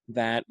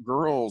 that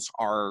girls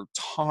are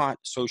taught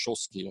social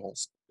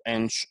skills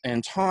and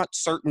taught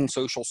certain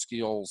social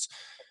skills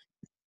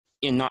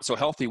in not so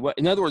healthy way.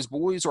 In other words,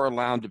 boys are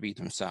allowed to be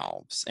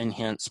themselves, and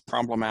hence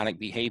problematic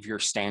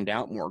behaviors stand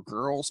out more.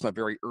 Girls from a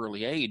very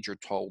early age are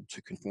told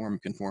to conform.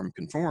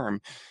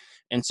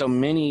 And so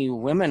many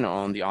women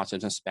on the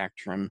autism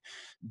spectrum,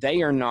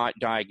 they are not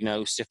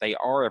diagnosed, if they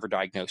are ever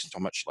diagnosed,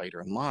 until much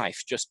later in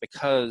life, just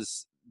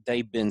because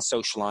they've been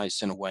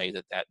socialized in a way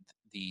that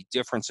the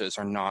differences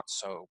are not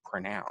so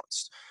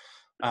pronounced.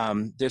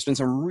 There's been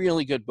some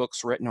really good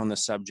books written on the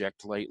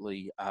subject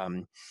lately.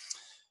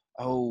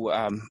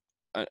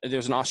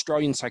 There's an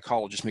Australian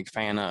psychologist I'm a big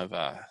fan of.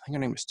 I think her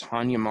name is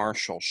Tanya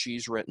Marshall.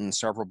 She's written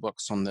several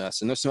books on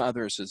this, and there's some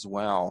others as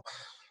well.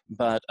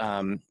 But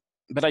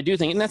I do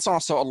think, and that's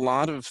also a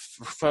lot of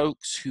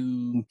folks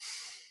who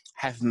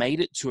have made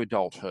it to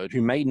adulthood,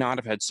 who may not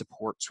have had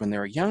supports when they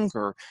were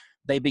younger,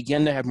 they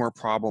begin to have more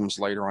problems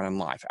later on in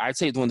life. I'd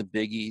say one of the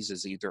biggies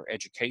is either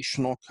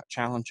educational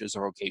challenges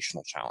or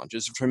vocational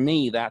challenges. For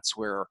me, that's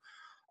where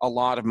a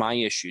lot of my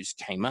issues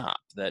came up.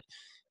 That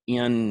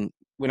when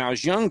I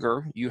was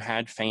younger, you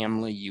had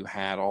family, you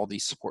had all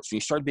these supports. When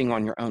you started being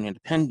on your own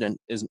independent,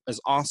 as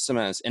awesome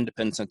as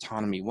independence and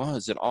autonomy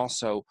was, it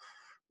also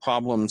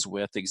problems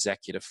with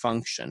executive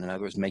function. In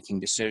other words,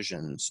 making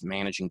decisions,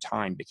 managing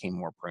time became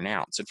more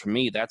pronounced. And for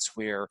me, that's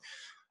where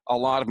a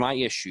lot of my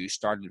issues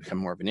started to become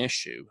more of an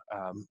issue,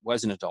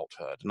 was in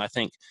adulthood. And I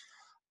think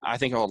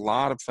a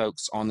lot of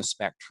folks on the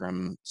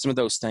spectrum, some of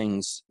those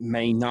things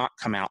may not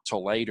come out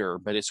till later,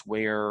 but it's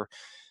where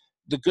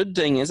the good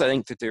thing is I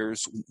think that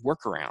there's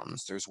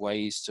workarounds, there's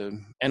ways to,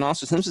 and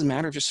also sometimes it's a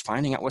matter of just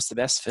finding out what's the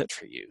best fit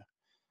for you.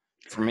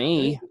 For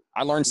me,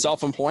 I learned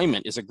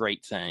self-employment is a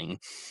great thing.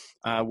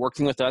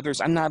 Working with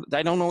others, I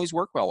don't always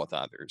work well with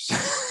others,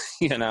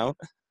 you know?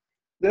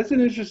 That's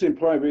an interesting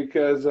point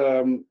because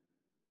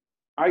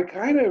I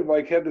kind of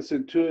like had this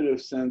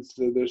intuitive sense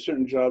that there's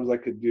certain jobs I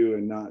could do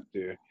and not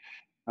do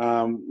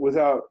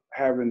without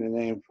having a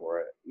name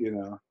for it, you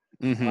know?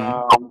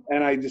 Mm-hmm.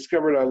 And I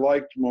discovered I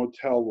liked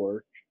motel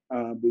work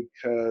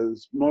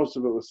because most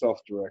of it was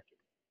self-directed.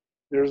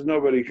 There was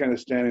nobody kind of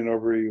standing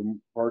over you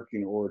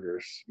barking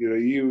orders. You know,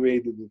 you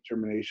made the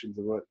determinations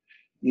of what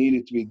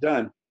needed to be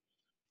done.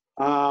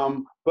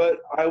 But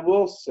I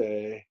will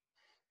say,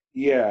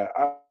 yeah,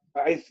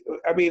 I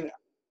mean,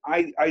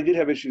 I did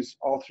have issues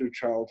all through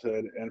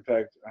childhood. In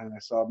fact, and I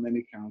saw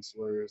many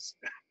counselors,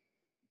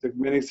 took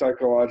many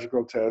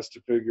psychological tests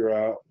to figure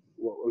out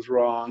what was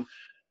wrong.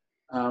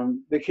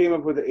 They came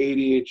up with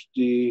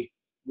ADHD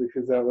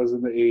because that was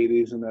in the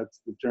 80s, and that's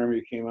the term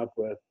you came up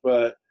with.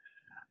 But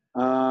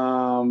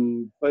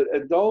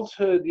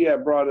adulthood, yeah,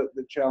 brought up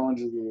the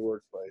challenges of the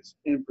workplace.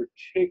 In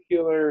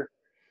particular,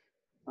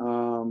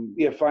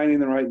 finding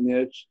the right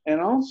niche, and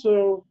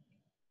also,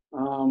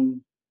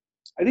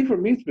 I think for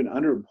me it's been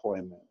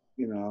underemployment.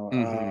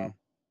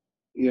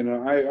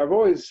 I've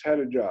always had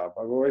a job.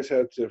 I've always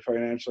had to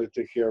financially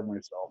take care of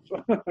myself.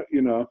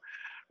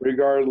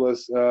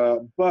 Regardless.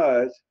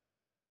 But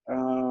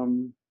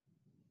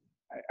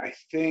I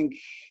think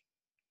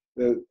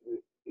that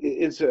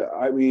it's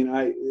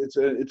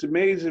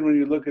amazing when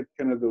you look at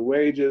kind of the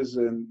wages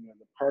and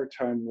the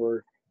part-time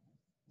work.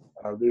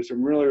 There's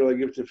some really, really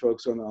gifted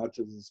folks on the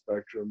autism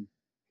spectrum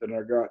that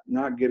are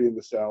not getting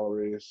the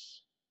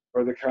salaries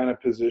or the kind of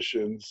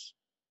positions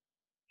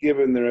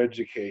given their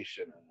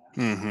education.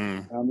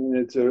 Mm-hmm. I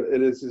mean,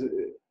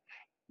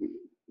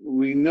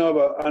 we know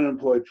about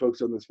unemployed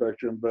folks on the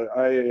spectrum, but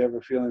I have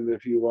a feeling that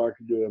if you walk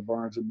into a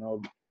Barnes and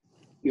Noble,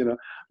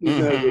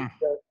 Mm-hmm.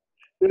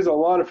 there's a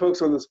lot of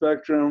folks on the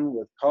spectrum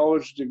with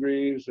college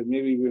degrees and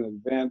maybe even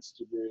advanced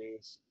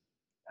degrees,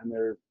 and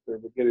they're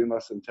getting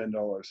less than $10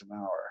 an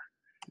hour.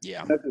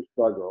 Yeah. That's a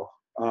struggle.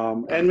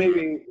 And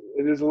maybe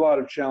there's a lot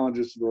of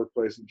challenges to the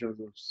workplace in terms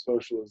of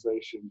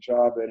socialization,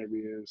 job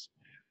interviews,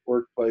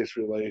 workplace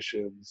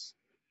relations,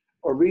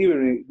 or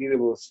even being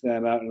able to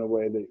stand out in a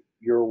way that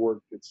your work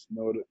gets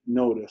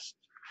noticed.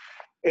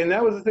 And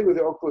that was the thing with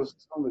the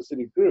Oklahoma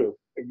City group,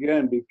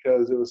 again,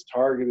 because it was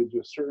targeted to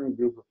a certain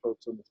group of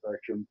folks on the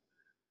spectrum.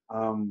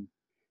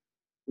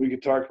 We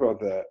could talk about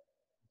that.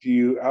 Do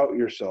you out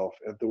yourself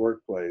at the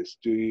workplace?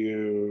 Do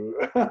you,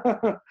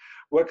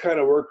 what kind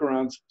of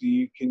workarounds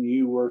can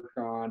you work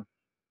on?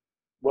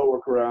 What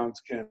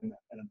workarounds can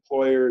an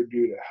employer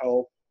do to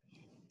help?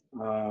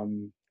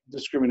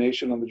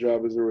 Discrimination on the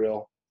job is a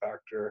real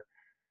factor.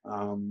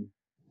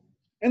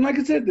 And like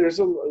I said, there's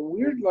a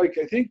weird, I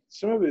think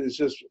some of it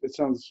is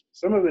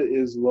some of it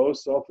is low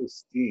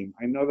self-esteem.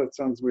 I know that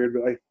sounds weird,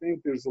 but I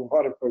think there's a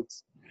lot of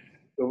folks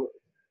who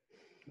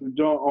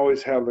don't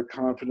always have the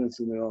confidence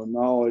in their own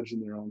knowledge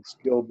and their own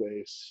skill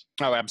base.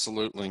 Oh,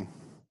 absolutely.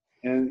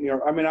 And,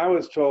 I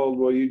was told,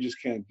 well, you just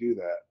can't do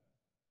that.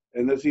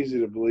 And that's easy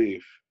to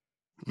believe.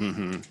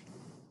 Mm-hmm.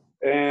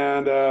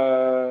 And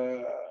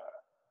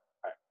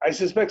I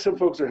suspect some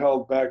folks are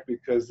held back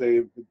because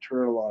they've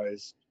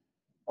internalized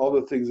all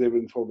the things they've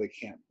been told they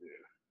can't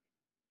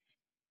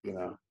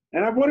do,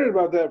 And I've wondered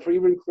about that for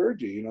even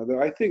clergy,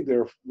 I think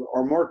there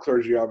are more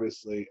clergy,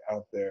 obviously,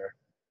 out there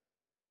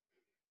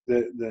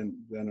than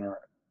are,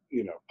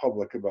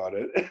 public about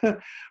it.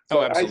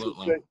 Oh,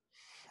 absolutely.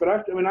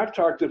 I've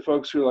talked to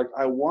folks who are like,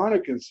 I want to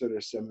consider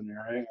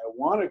seminary, I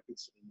want to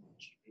consider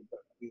ministry,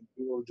 but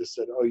people have just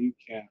said, oh, you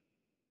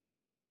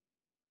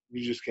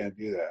just can't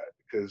do that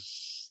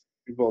because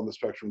people on the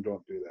spectrum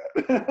don't do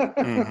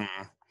that.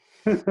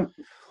 Mm-hmm.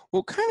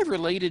 Well, kind of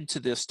related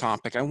to this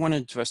topic, I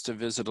wanted us to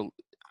visit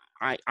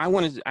I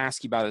wanted to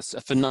ask you about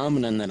a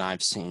phenomenon that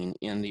I've seen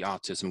in the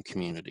autism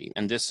community.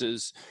 And this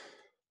is,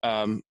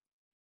 I'm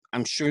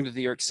sure that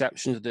there are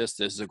exceptions to this.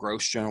 This is a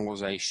gross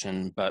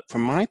generalization. But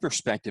from my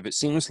perspective, it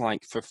seems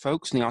like for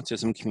folks in the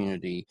autism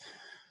community,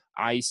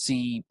 I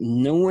see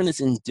no one is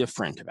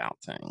indifferent about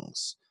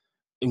things,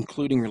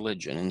 including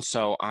religion. And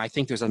so I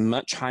think there's a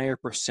much higher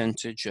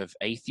percentage of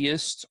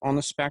atheists on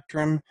the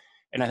spectrum.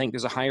 And I think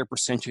there's a higher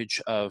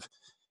percentage of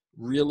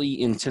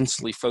really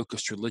intensely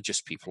focused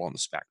religious people on the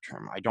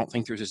spectrum. I don't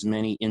think there's as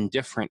many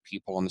indifferent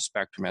people on the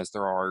spectrum as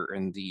there are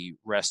in the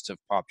rest of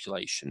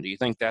population. Do you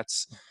think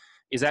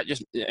is that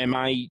just,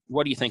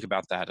 what do you think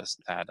about that as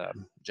that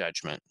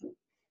judgment?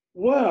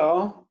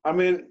 Well, I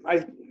mean,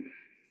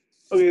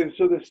 okay,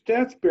 so the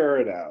stats bear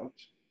it out,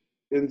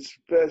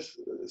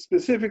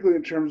 specifically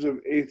in terms of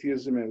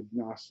atheism and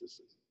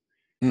agnosticism.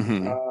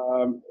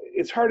 Mm-hmm.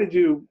 It's hard to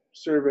do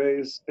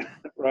surveys,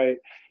 right?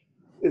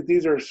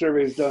 These are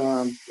surveys done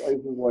on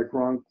places like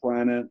Wrong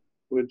Planet,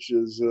 which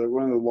is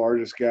one of the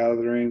largest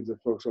gatherings of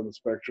folks on the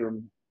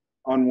spectrum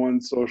on one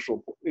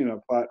social,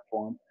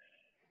 platform.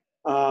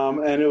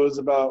 And it was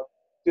about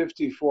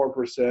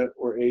 54%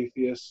 were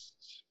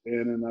atheists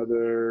and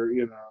another,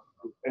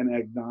 an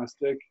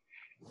agnostic,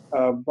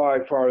 by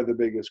far the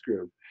biggest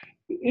group.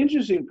 The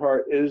interesting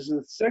part is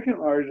the second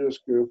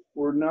largest group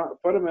were not,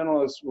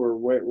 fundamentalists were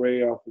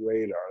way off the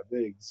radar.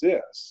 They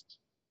exist,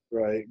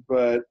 right?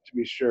 But to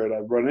be sure, and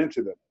I've run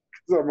into them.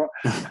 I'm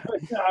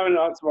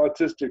in some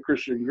autistic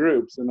Christian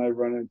groups and I've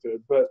run into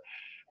it, but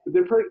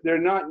they're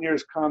not near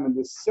as common.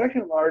 The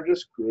second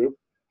largest group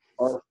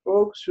are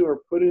folks who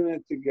are putting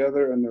it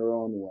together in their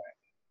own way.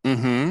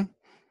 Mm-hmm.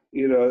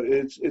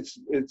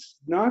 It's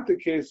not the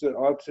case that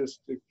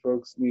autistic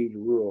folks need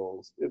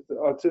rules. If the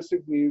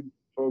autistic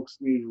folks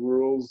need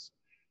rules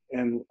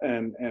and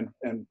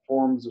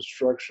forms of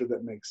structure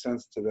that make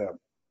sense to them.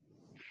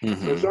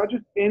 Mm-hmm. So it's not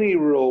just any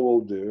rule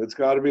will do. It's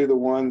got to be the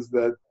ones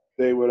that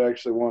they would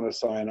actually want to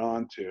sign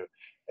on to.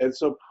 And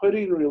so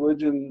putting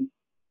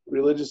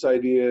religious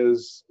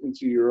ideas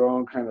into your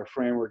own kind of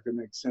framework that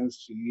makes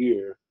sense to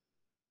you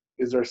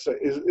is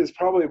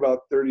probably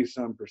about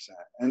 30-some%.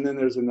 And then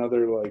there's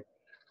another like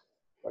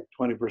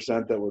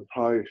 20% that would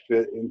probably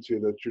fit into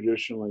the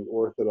traditionally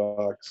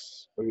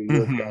Orthodox,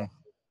 Mm-hmm.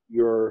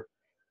 your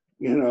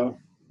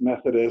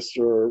Methodist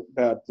or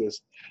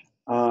Baptist.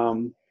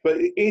 But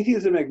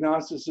atheism,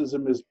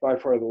 agnosticism is by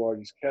far the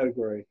largest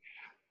category.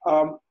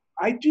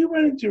 I do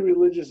run into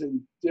religious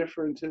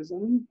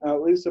indifferentism,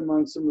 at least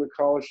among some of the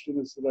college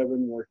students that I've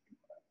been working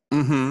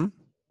with. Mm-hmm.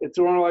 It's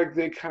more like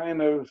they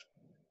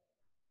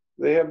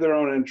have their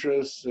own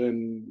interests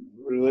and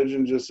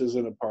religion just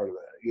isn't a part of that,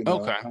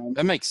 Okay,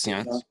 that makes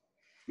sense.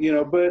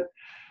 But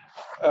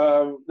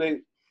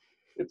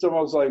it's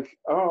almost like,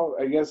 oh,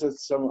 I guess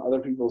it's some other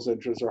people's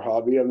interest or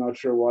hobby. I'm not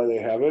sure why they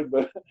have it,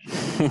 but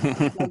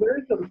there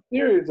are some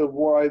theories of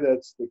why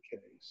that's the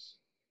case,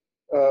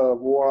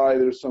 why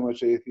there's so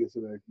much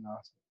atheism and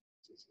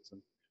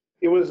agnosticism.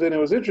 It was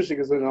interesting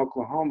because in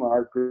Oklahoma,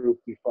 our group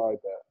defied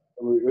that.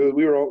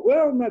 We were all,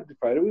 well, not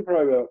defied it. We were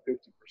probably about 50%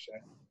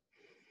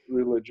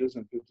 religious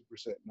and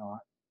 50% not.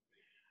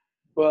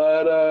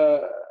 But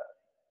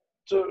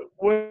so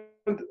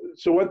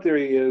one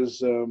theory is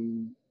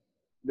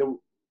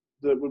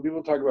that when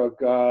people talk about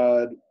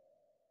God,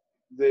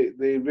 they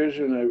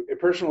envision a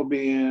personal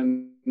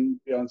being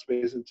beyond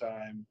space and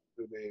time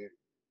who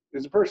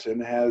is a person,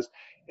 has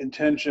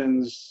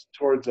intentions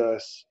towards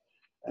us,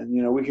 and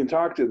we can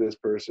talk to this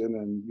person,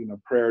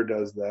 and prayer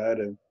does that,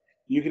 and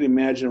you can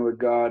imagine what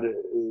God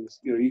is.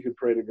 You could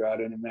pray to God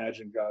and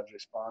imagine God's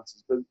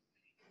responses. But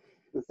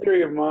the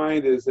theory of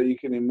mind is that you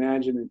can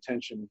imagine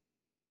intention,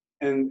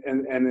 and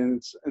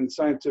in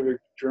scientific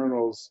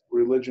journals,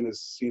 religion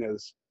is seen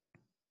as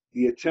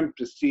the attempt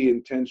to see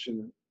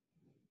intention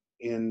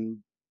in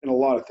a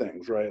lot of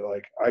things, right?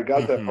 Like, I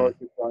got that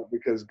parking spot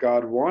because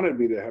God wanted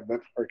me to have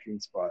that parking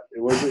spot.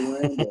 It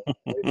wasn't random,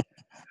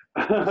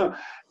 right?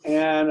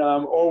 And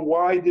or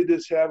why did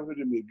this happen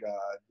to me,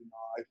 God?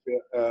 I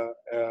feel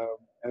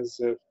as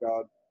if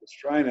God was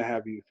trying to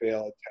have you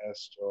fail a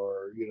test,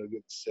 or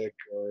get sick,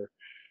 or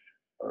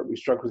be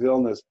struck with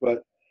illness.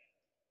 But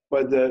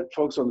the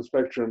folks on the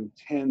spectrum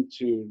tend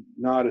to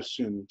not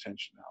assume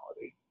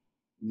intentionality,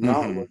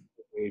 not look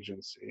for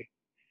agency,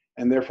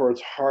 and therefore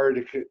it's hard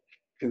to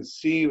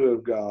conceive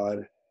of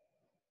God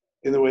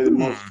in the way that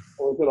most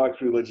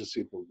Orthodox religious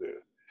people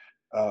do.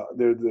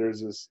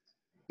 There's this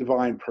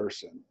divine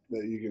person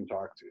that you can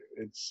talk to.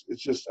 It's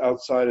just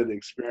outside of the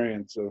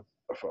experience of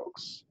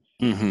folks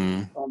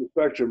on the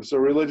spectrum. So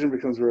religion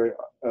becomes very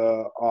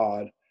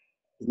odd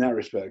in that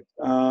respect.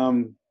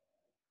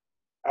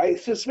 I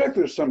suspect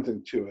there's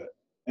something to it,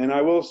 and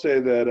I will say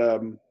that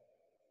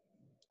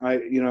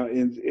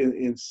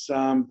in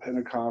some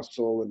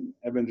Pentecostal and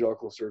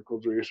evangelical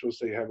circles where you're supposed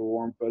to have a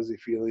warm, fuzzy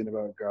feeling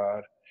about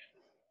God,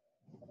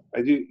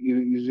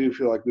 you do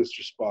feel like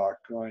Mr. Spock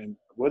going,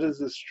 what is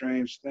this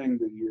strange thing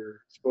that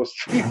you're supposed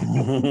to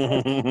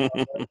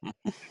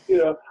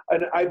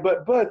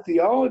but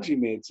theology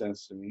made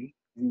sense to me.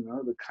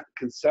 The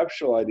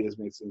conceptual ideas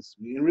made sense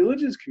to me, and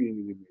religious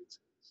community made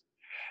sense.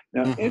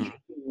 Now,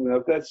 interestingly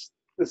enough, that's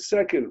the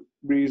second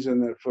reason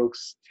that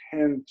folks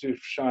tend to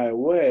shy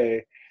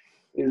away,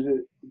 is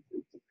it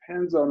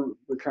depends on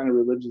the kind of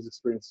religious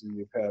experiences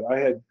you've had. I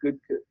had good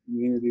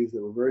communities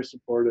that were very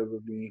supportive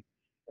of me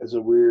as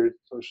a weird,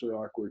 socially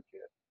awkward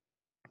kid.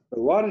 But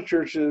a lot of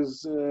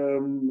churches,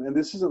 and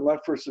this isn't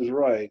left versus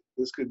right.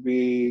 This could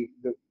be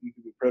that you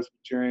could be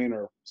Presbyterian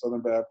or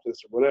Southern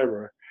Baptist or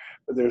whatever.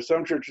 but there are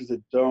some churches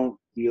that don't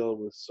deal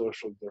with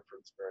social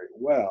difference very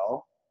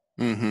well.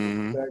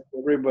 Mm-hmm. Expect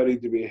everybody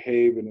to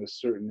behave in a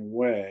certain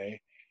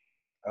way,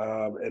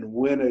 and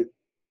when a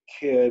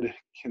kid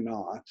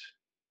cannot,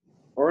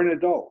 or an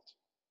adult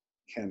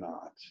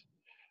cannot,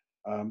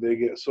 they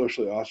get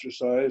socially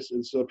ostracized.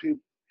 And so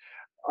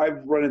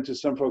I've run into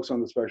some folks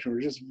on the spectrum who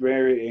are just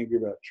very angry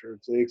about church.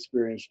 They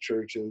experienced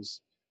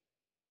churches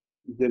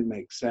didn't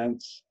make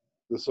sense,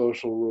 the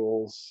social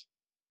rules,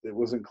 it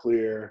wasn't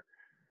clear.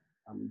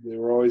 They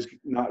were always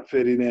not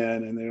fitting in,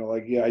 and they were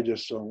like, yeah, I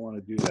just don't want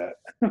to do that.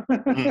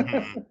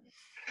 Mm-hmm.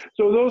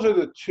 So those are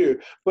the two.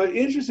 But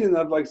interesting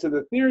enough, like I said,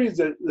 the theories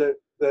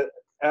that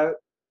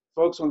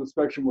folks on the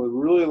spectrum would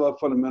really love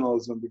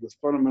fundamentalism, because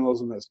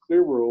fundamentalism has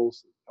clear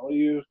rules that tell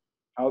you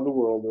how the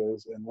world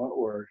is and what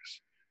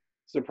works.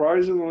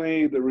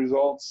 Surprisingly, the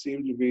results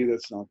seem to be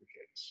that's not the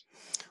case.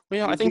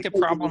 Well, I think the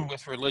problem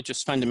with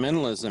religious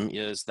fundamentalism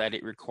is that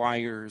it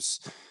requires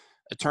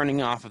a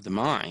turning off of the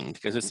mind,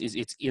 because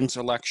it's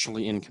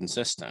intellectually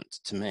inconsistent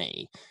to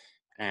me.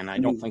 And I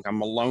don't think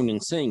I'm alone in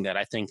seeing that.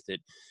 I think that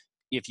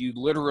if you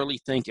literally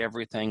think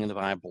everything in the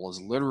Bible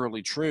is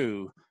literally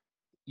true,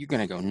 you're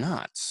going to go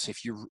nuts.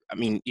 If you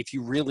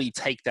really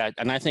take that,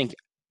 and I think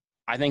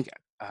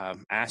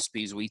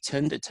Aspies, we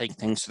tend to take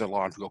things to their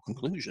logical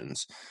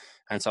conclusions.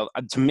 And so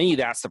to me,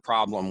 that's the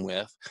problem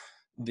with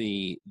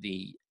and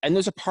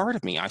there's a part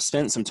of me, I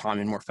spent some time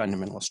in more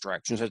fundamentalist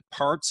directions. There's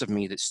parts of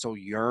me that still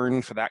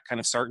yearn for that kind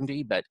of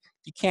certainty, but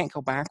you can't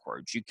go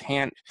backwards. You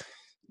can't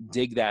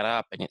dig that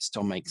up and it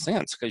still makes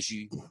sense, because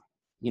you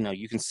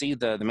can see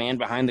the man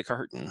behind the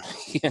curtain.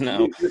 You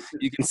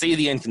can see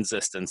the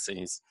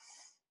inconsistencies.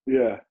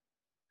 Yeah.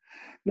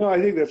 No, I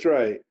think that's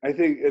right. I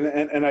think,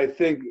 and I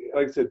think,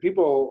 like I said,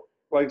 people,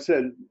 like I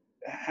said,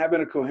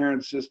 having a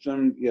coherent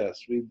system,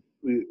 yes,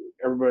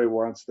 everybody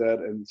wants that,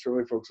 and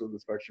certainly folks on the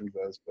spectrum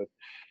does, but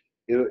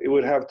it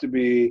would have to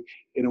be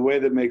in a way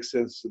that makes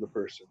sense to the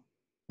person.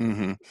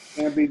 Mm-hmm. It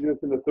can't be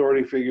just an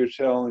authority figure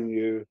telling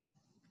you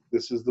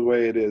this is the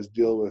way it is,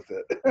 deal with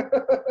it.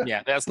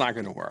 Yeah, that's not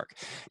going to work.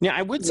 Now,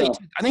 I would say,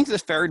 I think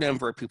there's a fair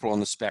number of people on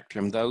the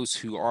spectrum, those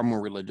who are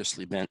more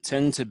religiously bent,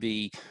 tend to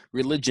be,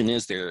 religion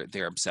is their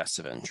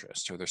obsessive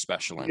interest or their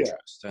special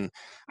interest. Yeah. And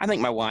I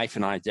think my wife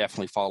and I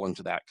definitely fall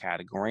into that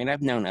category. And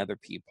I've known other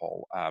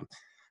people.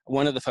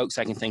 One of the folks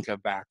I can think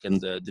of back in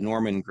the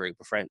Norman group,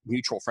 a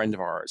mutual friend of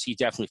ours, he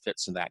definitely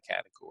fits in that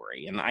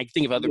category. And I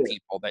think of other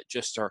people that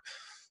just are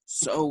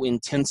so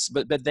intense,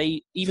 but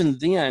they, even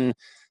then,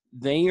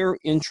 their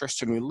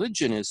interest in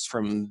religion is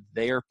from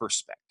their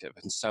perspective.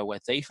 And so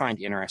what they find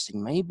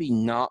interesting may be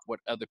not what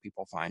other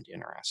people find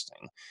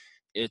interesting.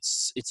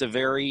 It's a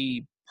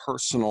very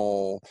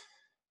personal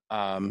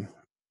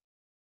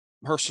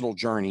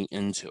journey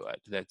into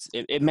it.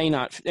 It may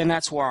not, and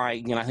that's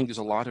why, I think there's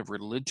a lot of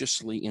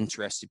religiously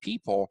interested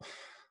people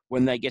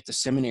when they get to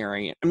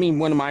seminary. I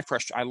mean,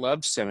 I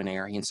loved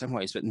seminary in some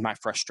ways, but my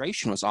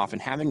frustration was often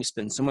having to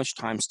spend so much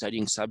time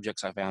studying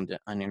subjects I found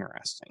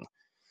uninteresting.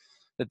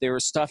 That there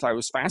was stuff I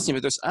was fascinated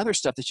with. There's other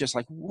stuff that's just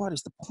like, what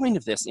is the point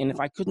of this? And if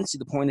I couldn't see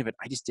the point of it,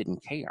 I just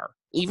didn't care.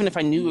 Even if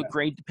I knew a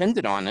grade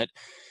depended on it,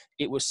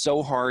 it was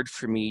so hard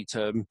for me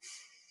to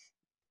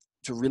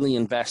really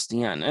invest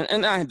in.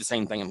 And I had the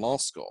same thing in law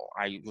school.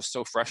 I was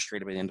so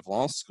frustrated by the end of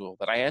law school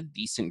that I had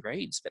decent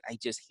grades, but I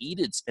just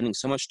hated spending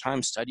so much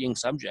time studying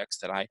subjects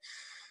that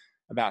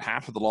about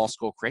half of the law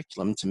school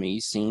curriculum to me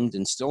seemed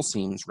and still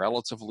seems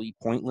relatively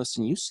pointless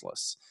and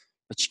useless.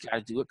 But you got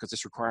to do it because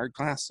it's required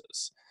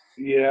classes.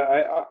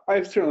 Yeah,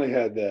 I've certainly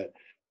had that.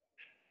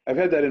 I've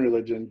had that in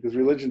religion, because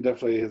religion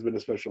definitely has been a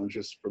special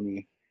interest for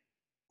me.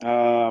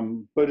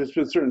 But it's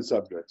been certain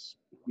subjects,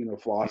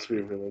 philosophy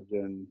of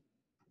religion,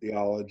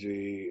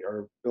 theology,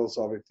 or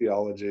philosophic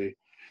theology.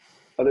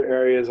 Other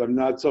areas I'm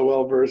not so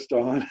well versed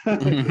on.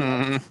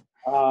 I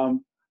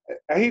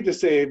hate to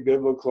say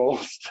biblical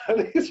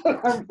studies,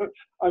 but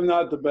I'm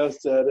not the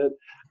best at it.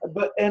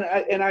 But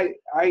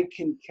I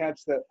can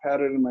catch that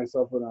pattern in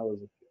myself when I was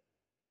a kid.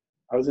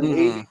 I was an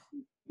 80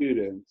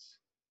 students.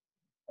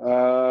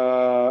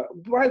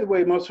 By the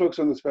way, most folks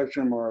on the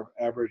spectrum are of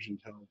average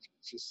intelligence,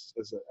 just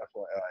as a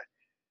FYI.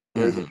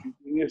 There's a few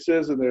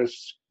geniuses and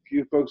there's a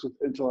few folks with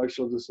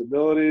intellectual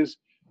disabilities,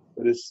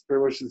 but it's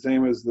pretty much the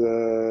same as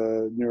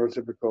the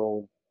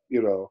neurotypical,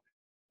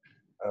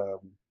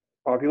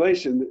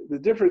 population. The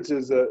difference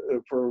is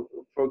that for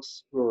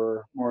folks who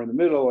are more in the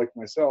middle, like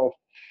myself,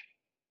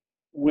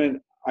 when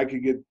I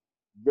could get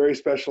very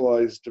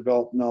specialized,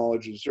 developed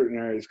knowledge in certain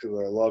areas because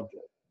I loved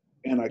it.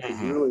 And I could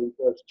really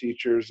impress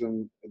teachers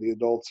and the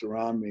adults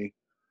around me.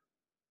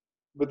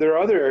 But there are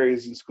other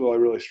areas in school I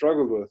really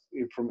struggled with,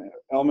 from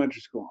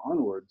elementary school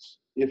onwards,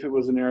 if it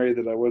was an area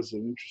that I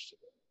wasn't interested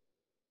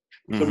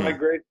in. So my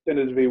grades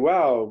tended to be,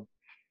 wow,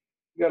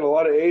 you got a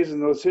lot of A's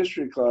in those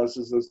history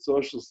classes, those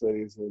social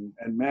studies,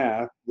 and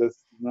math.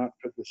 That's not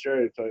fit the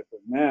stereotype, but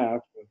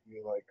math would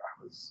be like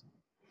I was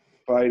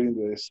fighting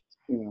to,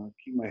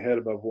 keep my head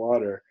above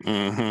water.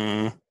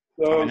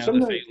 So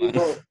sometimes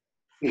people,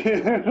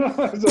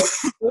 sometimes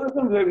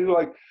people are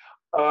like,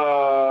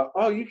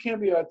 You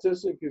can't be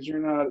autistic because you're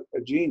not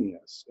a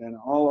genius, and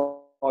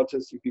all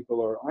autistic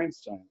people are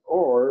Einstein.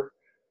 Or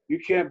you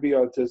can't be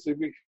autistic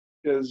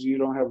because you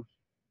don't have,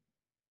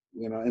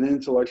 an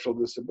intellectual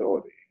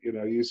disability.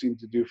 You seem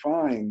to do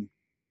fine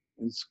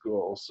in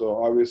school,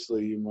 so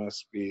obviously you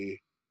must be.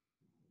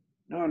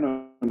 No,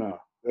 no, no.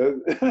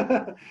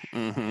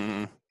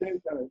 Mm-hmm.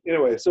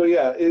 Anyway, so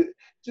yeah, it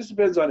just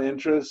depends on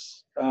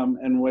interests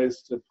and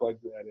ways to plug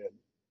that in.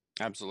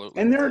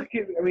 Absolutely. And there are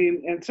kids,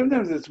 and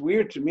sometimes it's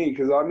weird to me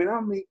because I'll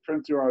meet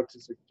friends who are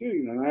autistic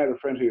too, and I had a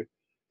friend who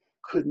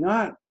could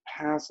not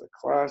pass a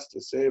class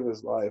to save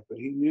his life, but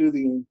he knew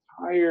the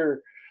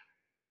entire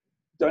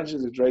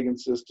Dungeons and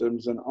Dragons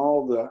systems and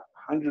all the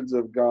hundreds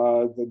of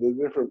gods and the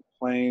different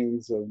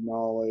planes of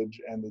knowledge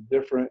and the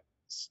different,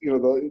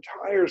 the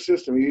entire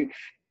system.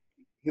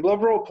 He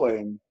loved role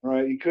playing,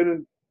 right? He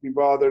couldn't be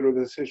bothered with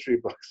his history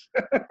books.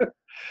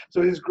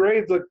 So his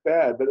grades looked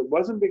bad, but it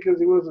wasn't because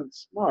he wasn't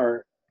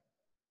smart.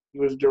 He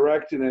was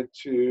directing it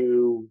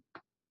to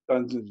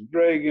Dungeons and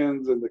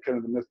Dragons and the kind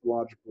of the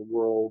mythological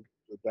world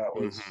that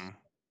was. Mm-hmm.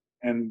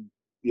 And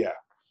yeah.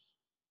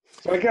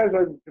 So I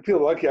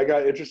feel lucky I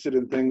got interested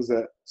in things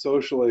that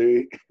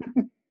socially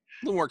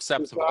A little more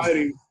acceptable.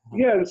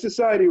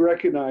 Society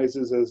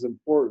recognizes as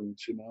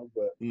important,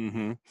 but.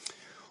 Mm-hmm.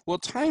 Well,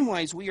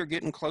 time-wise, we are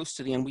getting close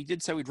to the end. We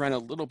did say we'd run a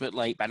little bit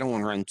late, but I don't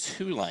want to run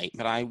too late.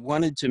 But I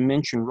wanted to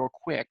mention real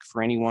quick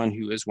for anyone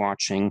who is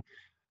watching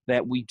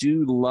that we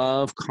do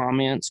love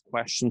comments,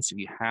 questions. If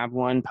you have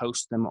one,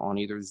 post them on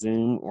either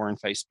Zoom or in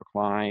Facebook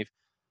Live.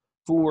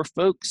 For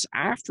folks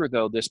after,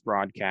 though, this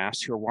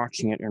broadcast who are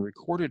watching it in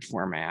recorded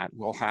format,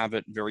 we'll have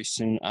it very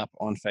soon up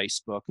on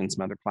Facebook and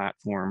some other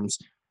platforms.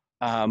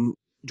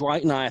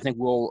 Dwight and I think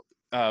was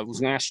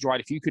going to ask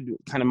Dwight if you could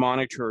kind of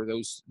monitor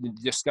those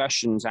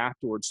discussions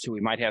afterwards too. We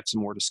might have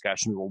some more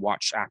discussion we'll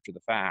watch after the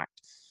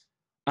fact.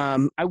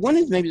 I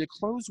wanted maybe to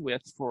close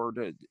with for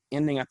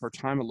ending up our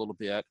time a little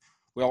bit.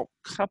 Well,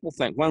 couple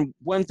things.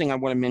 One thing I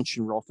want to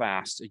mention real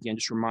fast. Again,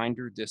 just a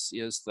reminder, this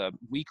is the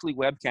weekly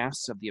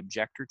webcasts of the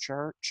Objector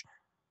Church.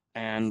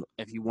 And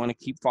if you want to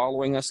keep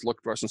following us,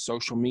 look for us on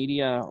social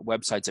media.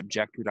 Website's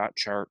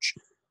objector.church.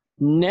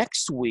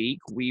 Next week,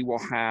 we will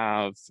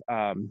have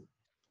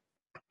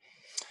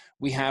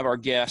our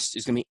guest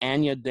is going to be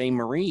Anya De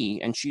Marie,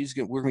 and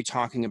we're going to be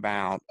talking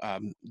about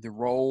the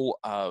role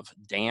of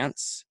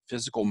dance,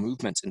 physical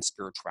movements, and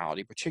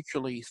spirituality,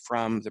 particularly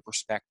from the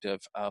perspective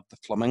of the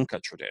flamenco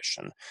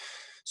tradition.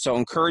 So I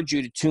encourage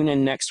you to tune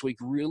in next week.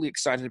 Really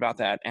excited about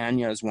that.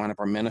 Anya is one of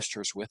our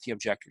ministers with the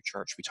Objector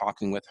Church. We'll be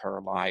talking with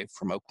her live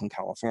from Oakland,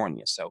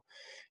 California. So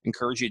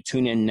encourage you to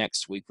tune in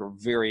next week. We're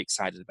very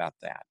excited about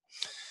that.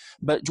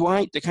 But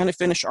Dwight, to kind of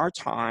finish our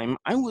time,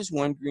 I was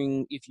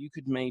wondering if you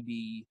could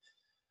maybe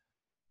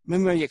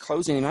at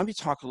closing, and maybe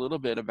talk a little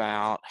bit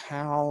about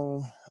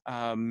how,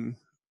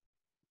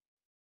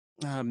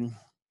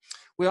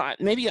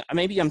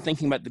 maybe I'm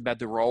thinking about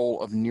the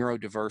role of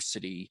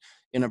neurodiversity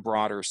in a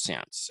broader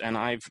sense. And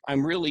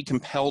I'm really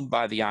compelled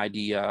by the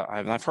idea,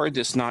 I've heard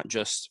this not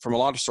just from a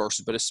lot of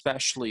sources, but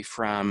especially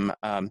from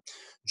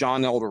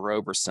John Elder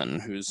Roberson,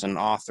 who's an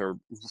author,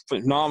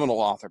 phenomenal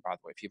author, by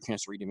the way. If you have a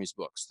chance to read him his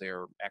books,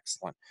 they're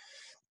excellent.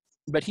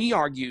 But he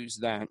argues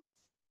that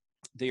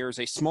there's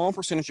a small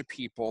percentage of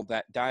people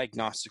that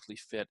diagnostically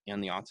fit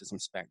in the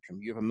autism spectrum.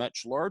 You have a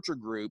much larger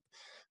group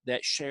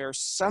that shares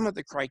some of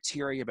the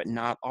criteria, but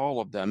not all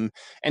of them.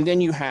 And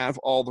then you have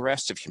all the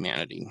rest of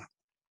humanity.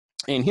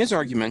 And his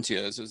argument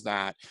is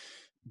that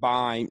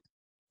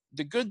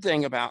the good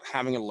thing about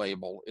having a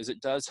label is it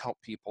does help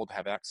people to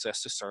have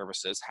access to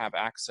services, have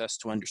access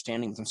to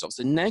understanding themselves.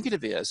 The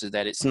negative is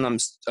that it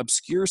sometimes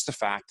obscures the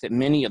fact that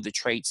many of the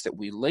traits that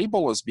we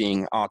label as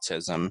being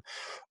autism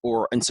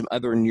and some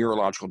other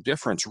neurological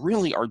difference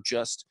really are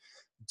just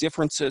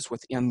differences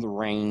within the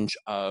range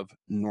of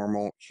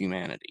normal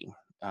humanity.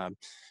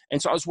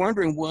 And so I was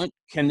wondering, what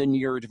can the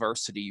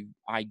neurodiversity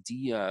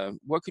idea,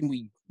 what can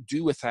we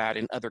do with that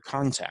in other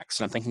contexts?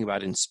 And I'm thinking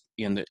about in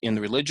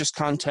the religious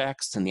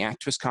context and the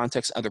activist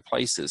context, other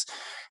places.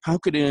 How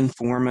could it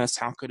inform us?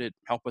 How could it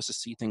help us to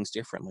see things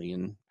differently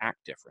and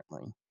act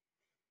differently?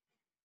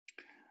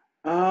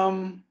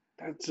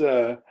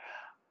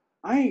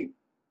 I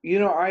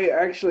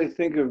actually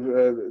think of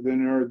the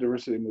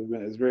neurodiversity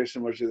movement as very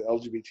similar to the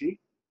LGBT.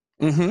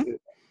 Mm-hmm.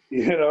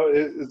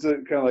 It's a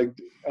kind of like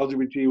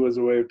LGBT was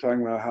a way of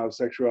talking about how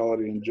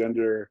sexuality and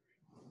gender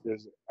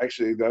is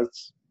actually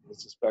that's a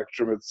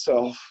spectrum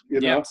itself.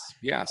 Yes.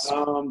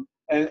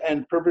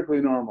 And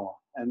perfectly normal.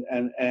 And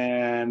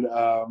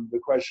the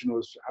question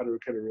was how do we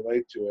kind of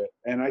relate to it?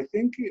 And I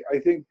think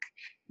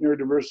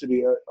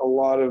neurodiversity, a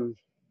lot of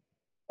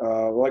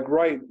like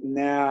right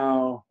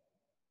now,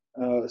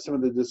 some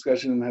of the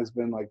discussion has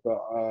been like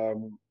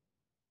the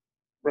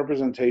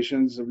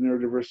representations of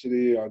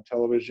neurodiversity on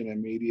television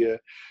and media,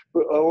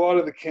 but a lot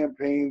of the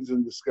campaigns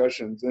and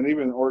discussions and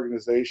even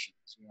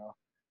organizations,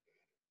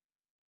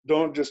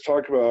 don't just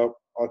talk about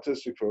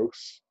autistic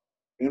folks,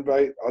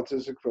 invite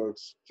autistic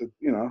folks to,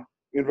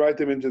 invite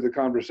them into the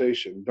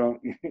conversation.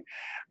 Don't,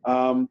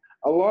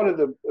 a lot of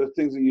the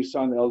things that you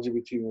saw in the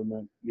LGBT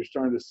movement, you're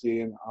starting to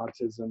see in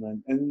autism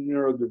and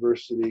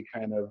neurodiversity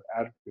kind of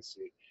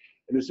advocacy.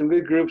 And there's some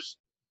good groups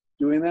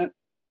doing that.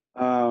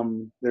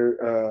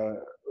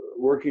 They're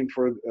working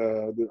for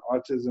the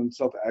Autism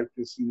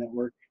Self-Advocacy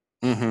Network.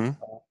 Mm-hmm.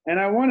 And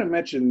I want to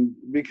mention,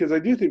 because I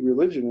do think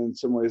religion in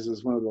some ways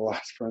is one of the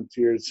last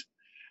frontiers,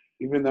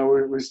 even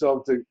though we still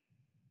have to,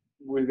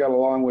 we've got a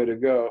long way to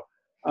go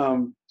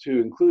to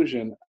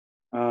inclusion.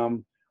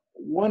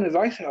 One is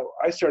I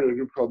started a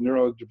group called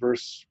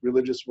Neurodiverse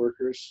Religious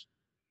Workers.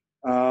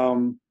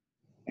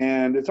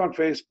 And it's on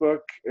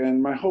Facebook.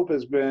 And my hope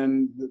has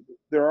been that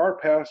there are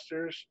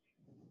pastors,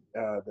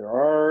 there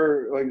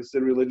are, like I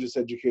said, religious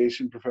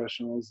education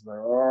professionals,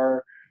 there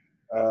are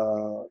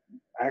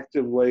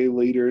active lay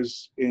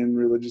leaders in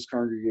religious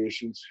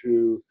congregations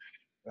who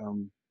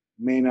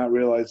may not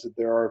realize that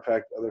there are, in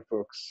fact, other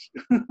folks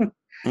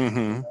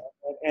Mm-hmm.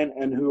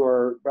 and who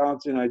are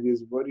bouncing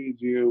ideas of what do you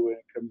do when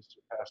it comes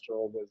to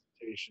pastoral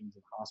visitations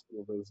and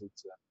hospital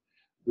visits and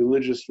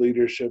religious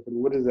leadership, and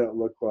what does that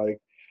look like?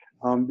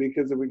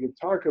 Because if we can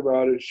talk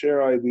about it,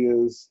 share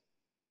ideas,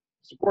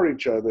 support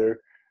each other,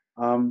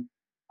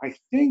 I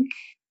think,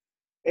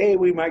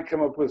 we might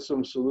come up with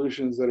some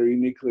solutions that are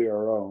uniquely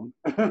our own.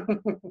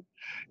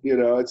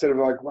 Instead of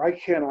like, why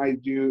can't I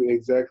do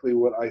exactly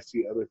what I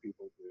see other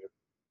people do?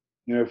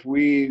 If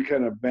we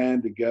kind of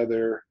band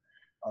together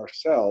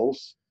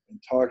ourselves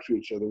and talk to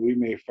each other, we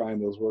may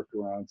find those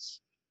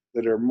workarounds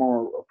that are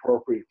more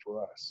appropriate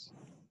for us,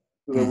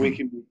 so that we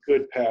can be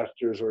good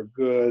pastors or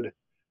good,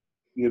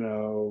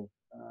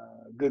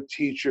 good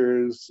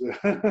teachers,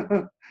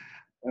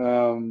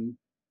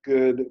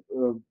 good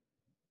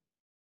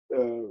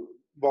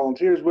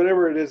volunteers,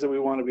 whatever it is that we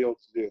want to be able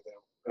to do,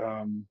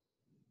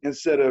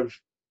 instead of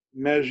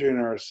measuring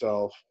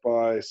ourselves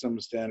by some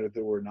standard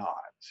that we're not,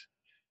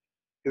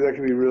 because that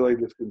can be really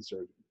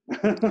disconcerting.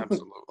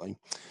 Absolutely.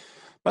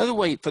 By the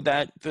way, for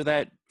that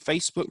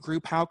Facebook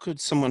group, how could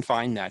someone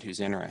find that who's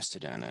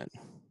interested in it?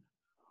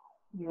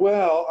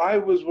 Well, I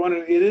was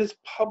wondering, it is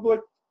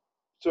public.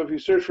 So if you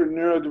search for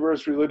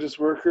Neurodiverse Religious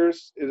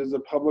Workers, it is a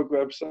public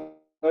website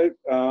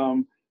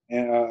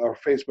and our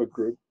Facebook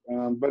group.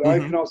 But I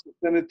can also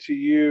send it to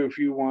you if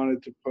you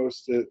wanted to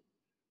post it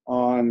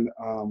on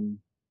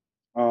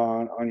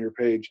your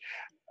page.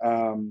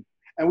 And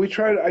I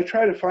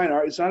try to find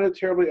art. It's not a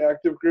terribly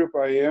active group.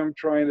 I am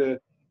trying to,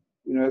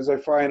 as I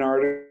find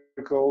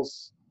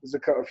articles, there's a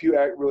few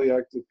really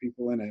active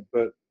people in it,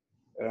 but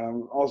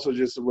also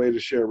just a way to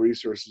share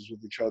resources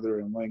with each other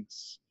and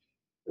links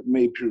that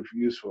may prove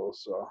useful.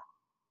 So.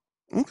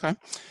 Okay.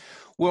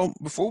 Well,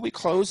 before we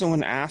close, I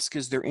want to ask,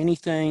 is there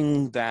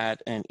anything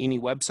that, any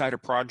website or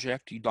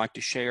project you'd like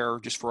to share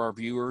just for our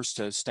viewers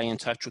to stay in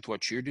touch with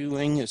what you're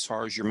doing as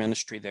far as your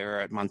ministry there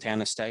at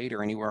Montana State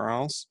or anywhere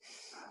else?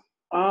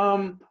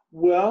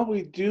 Well,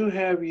 we do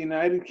have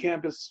United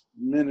Campus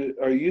Minute,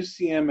 or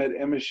UCM at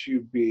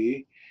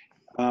MSUB,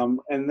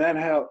 and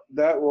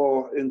that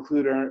will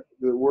include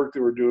the work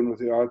that we're doing with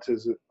the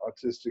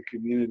autistic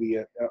community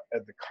at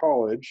the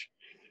college.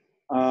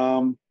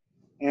 I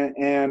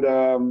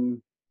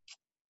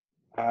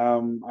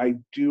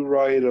do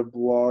write a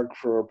blog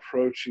for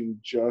Approaching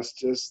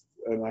Justice,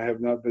 and I have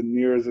not been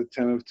near as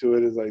attentive to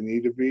it as I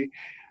need to be.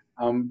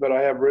 But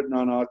I have written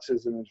on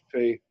autism and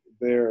faith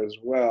there as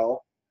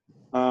well.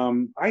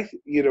 But I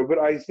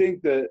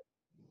think that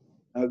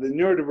the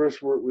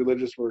Neurodiverse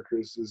Religious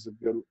Workers is a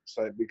good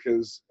site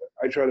because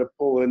I try to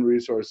pull in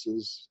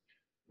resources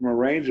from a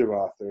range of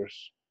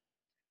authors,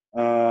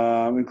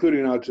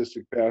 including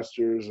autistic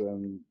pastors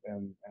and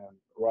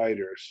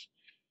writers,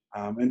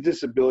 and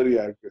disability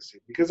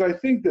advocacy. Because I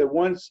think that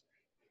once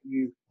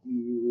you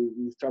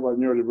talk about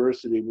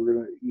neurodiversity,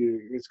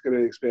 it's gonna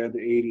expand to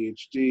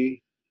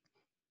ADHD,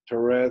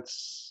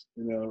 Tourette's.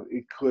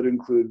 It could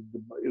include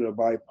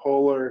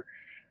bipolar.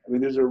 I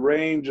mean, there's a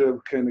range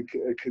of kind of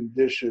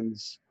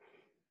conditions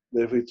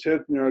that if we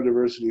took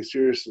neurodiversity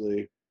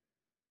seriously,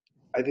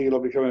 I think it'll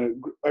become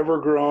an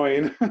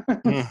ever-growing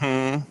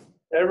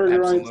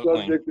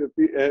subject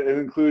and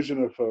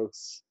inclusion of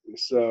folks.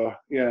 So,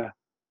 yeah.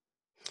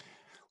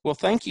 Well,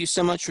 thank you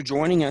so much for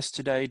joining us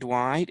today,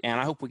 Dwight,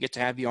 and I hope we get to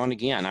have you on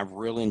again. I've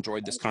really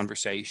enjoyed this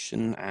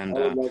conversation. And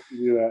I would love to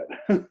do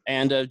that.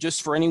 And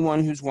just for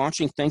anyone who's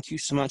watching, thank you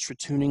so much for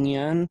tuning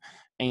in.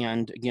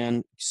 And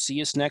again,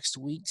 see us next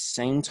week,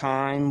 same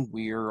time.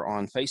 We're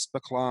on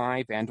Facebook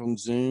Live and on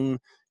Zoom.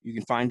 You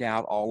can find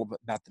out all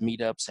about the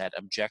meetups at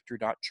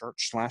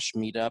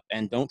objector.church/meetup.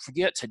 And don't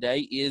forget,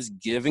 today is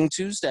Giving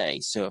Tuesday.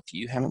 So if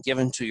you haven't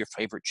given to your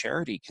favorite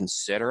charity,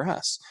 consider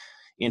us.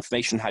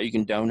 Information on how you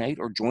can donate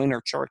or join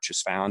our church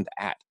is found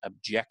at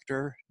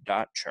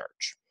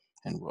objector.church.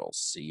 And we'll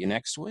see you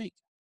next week.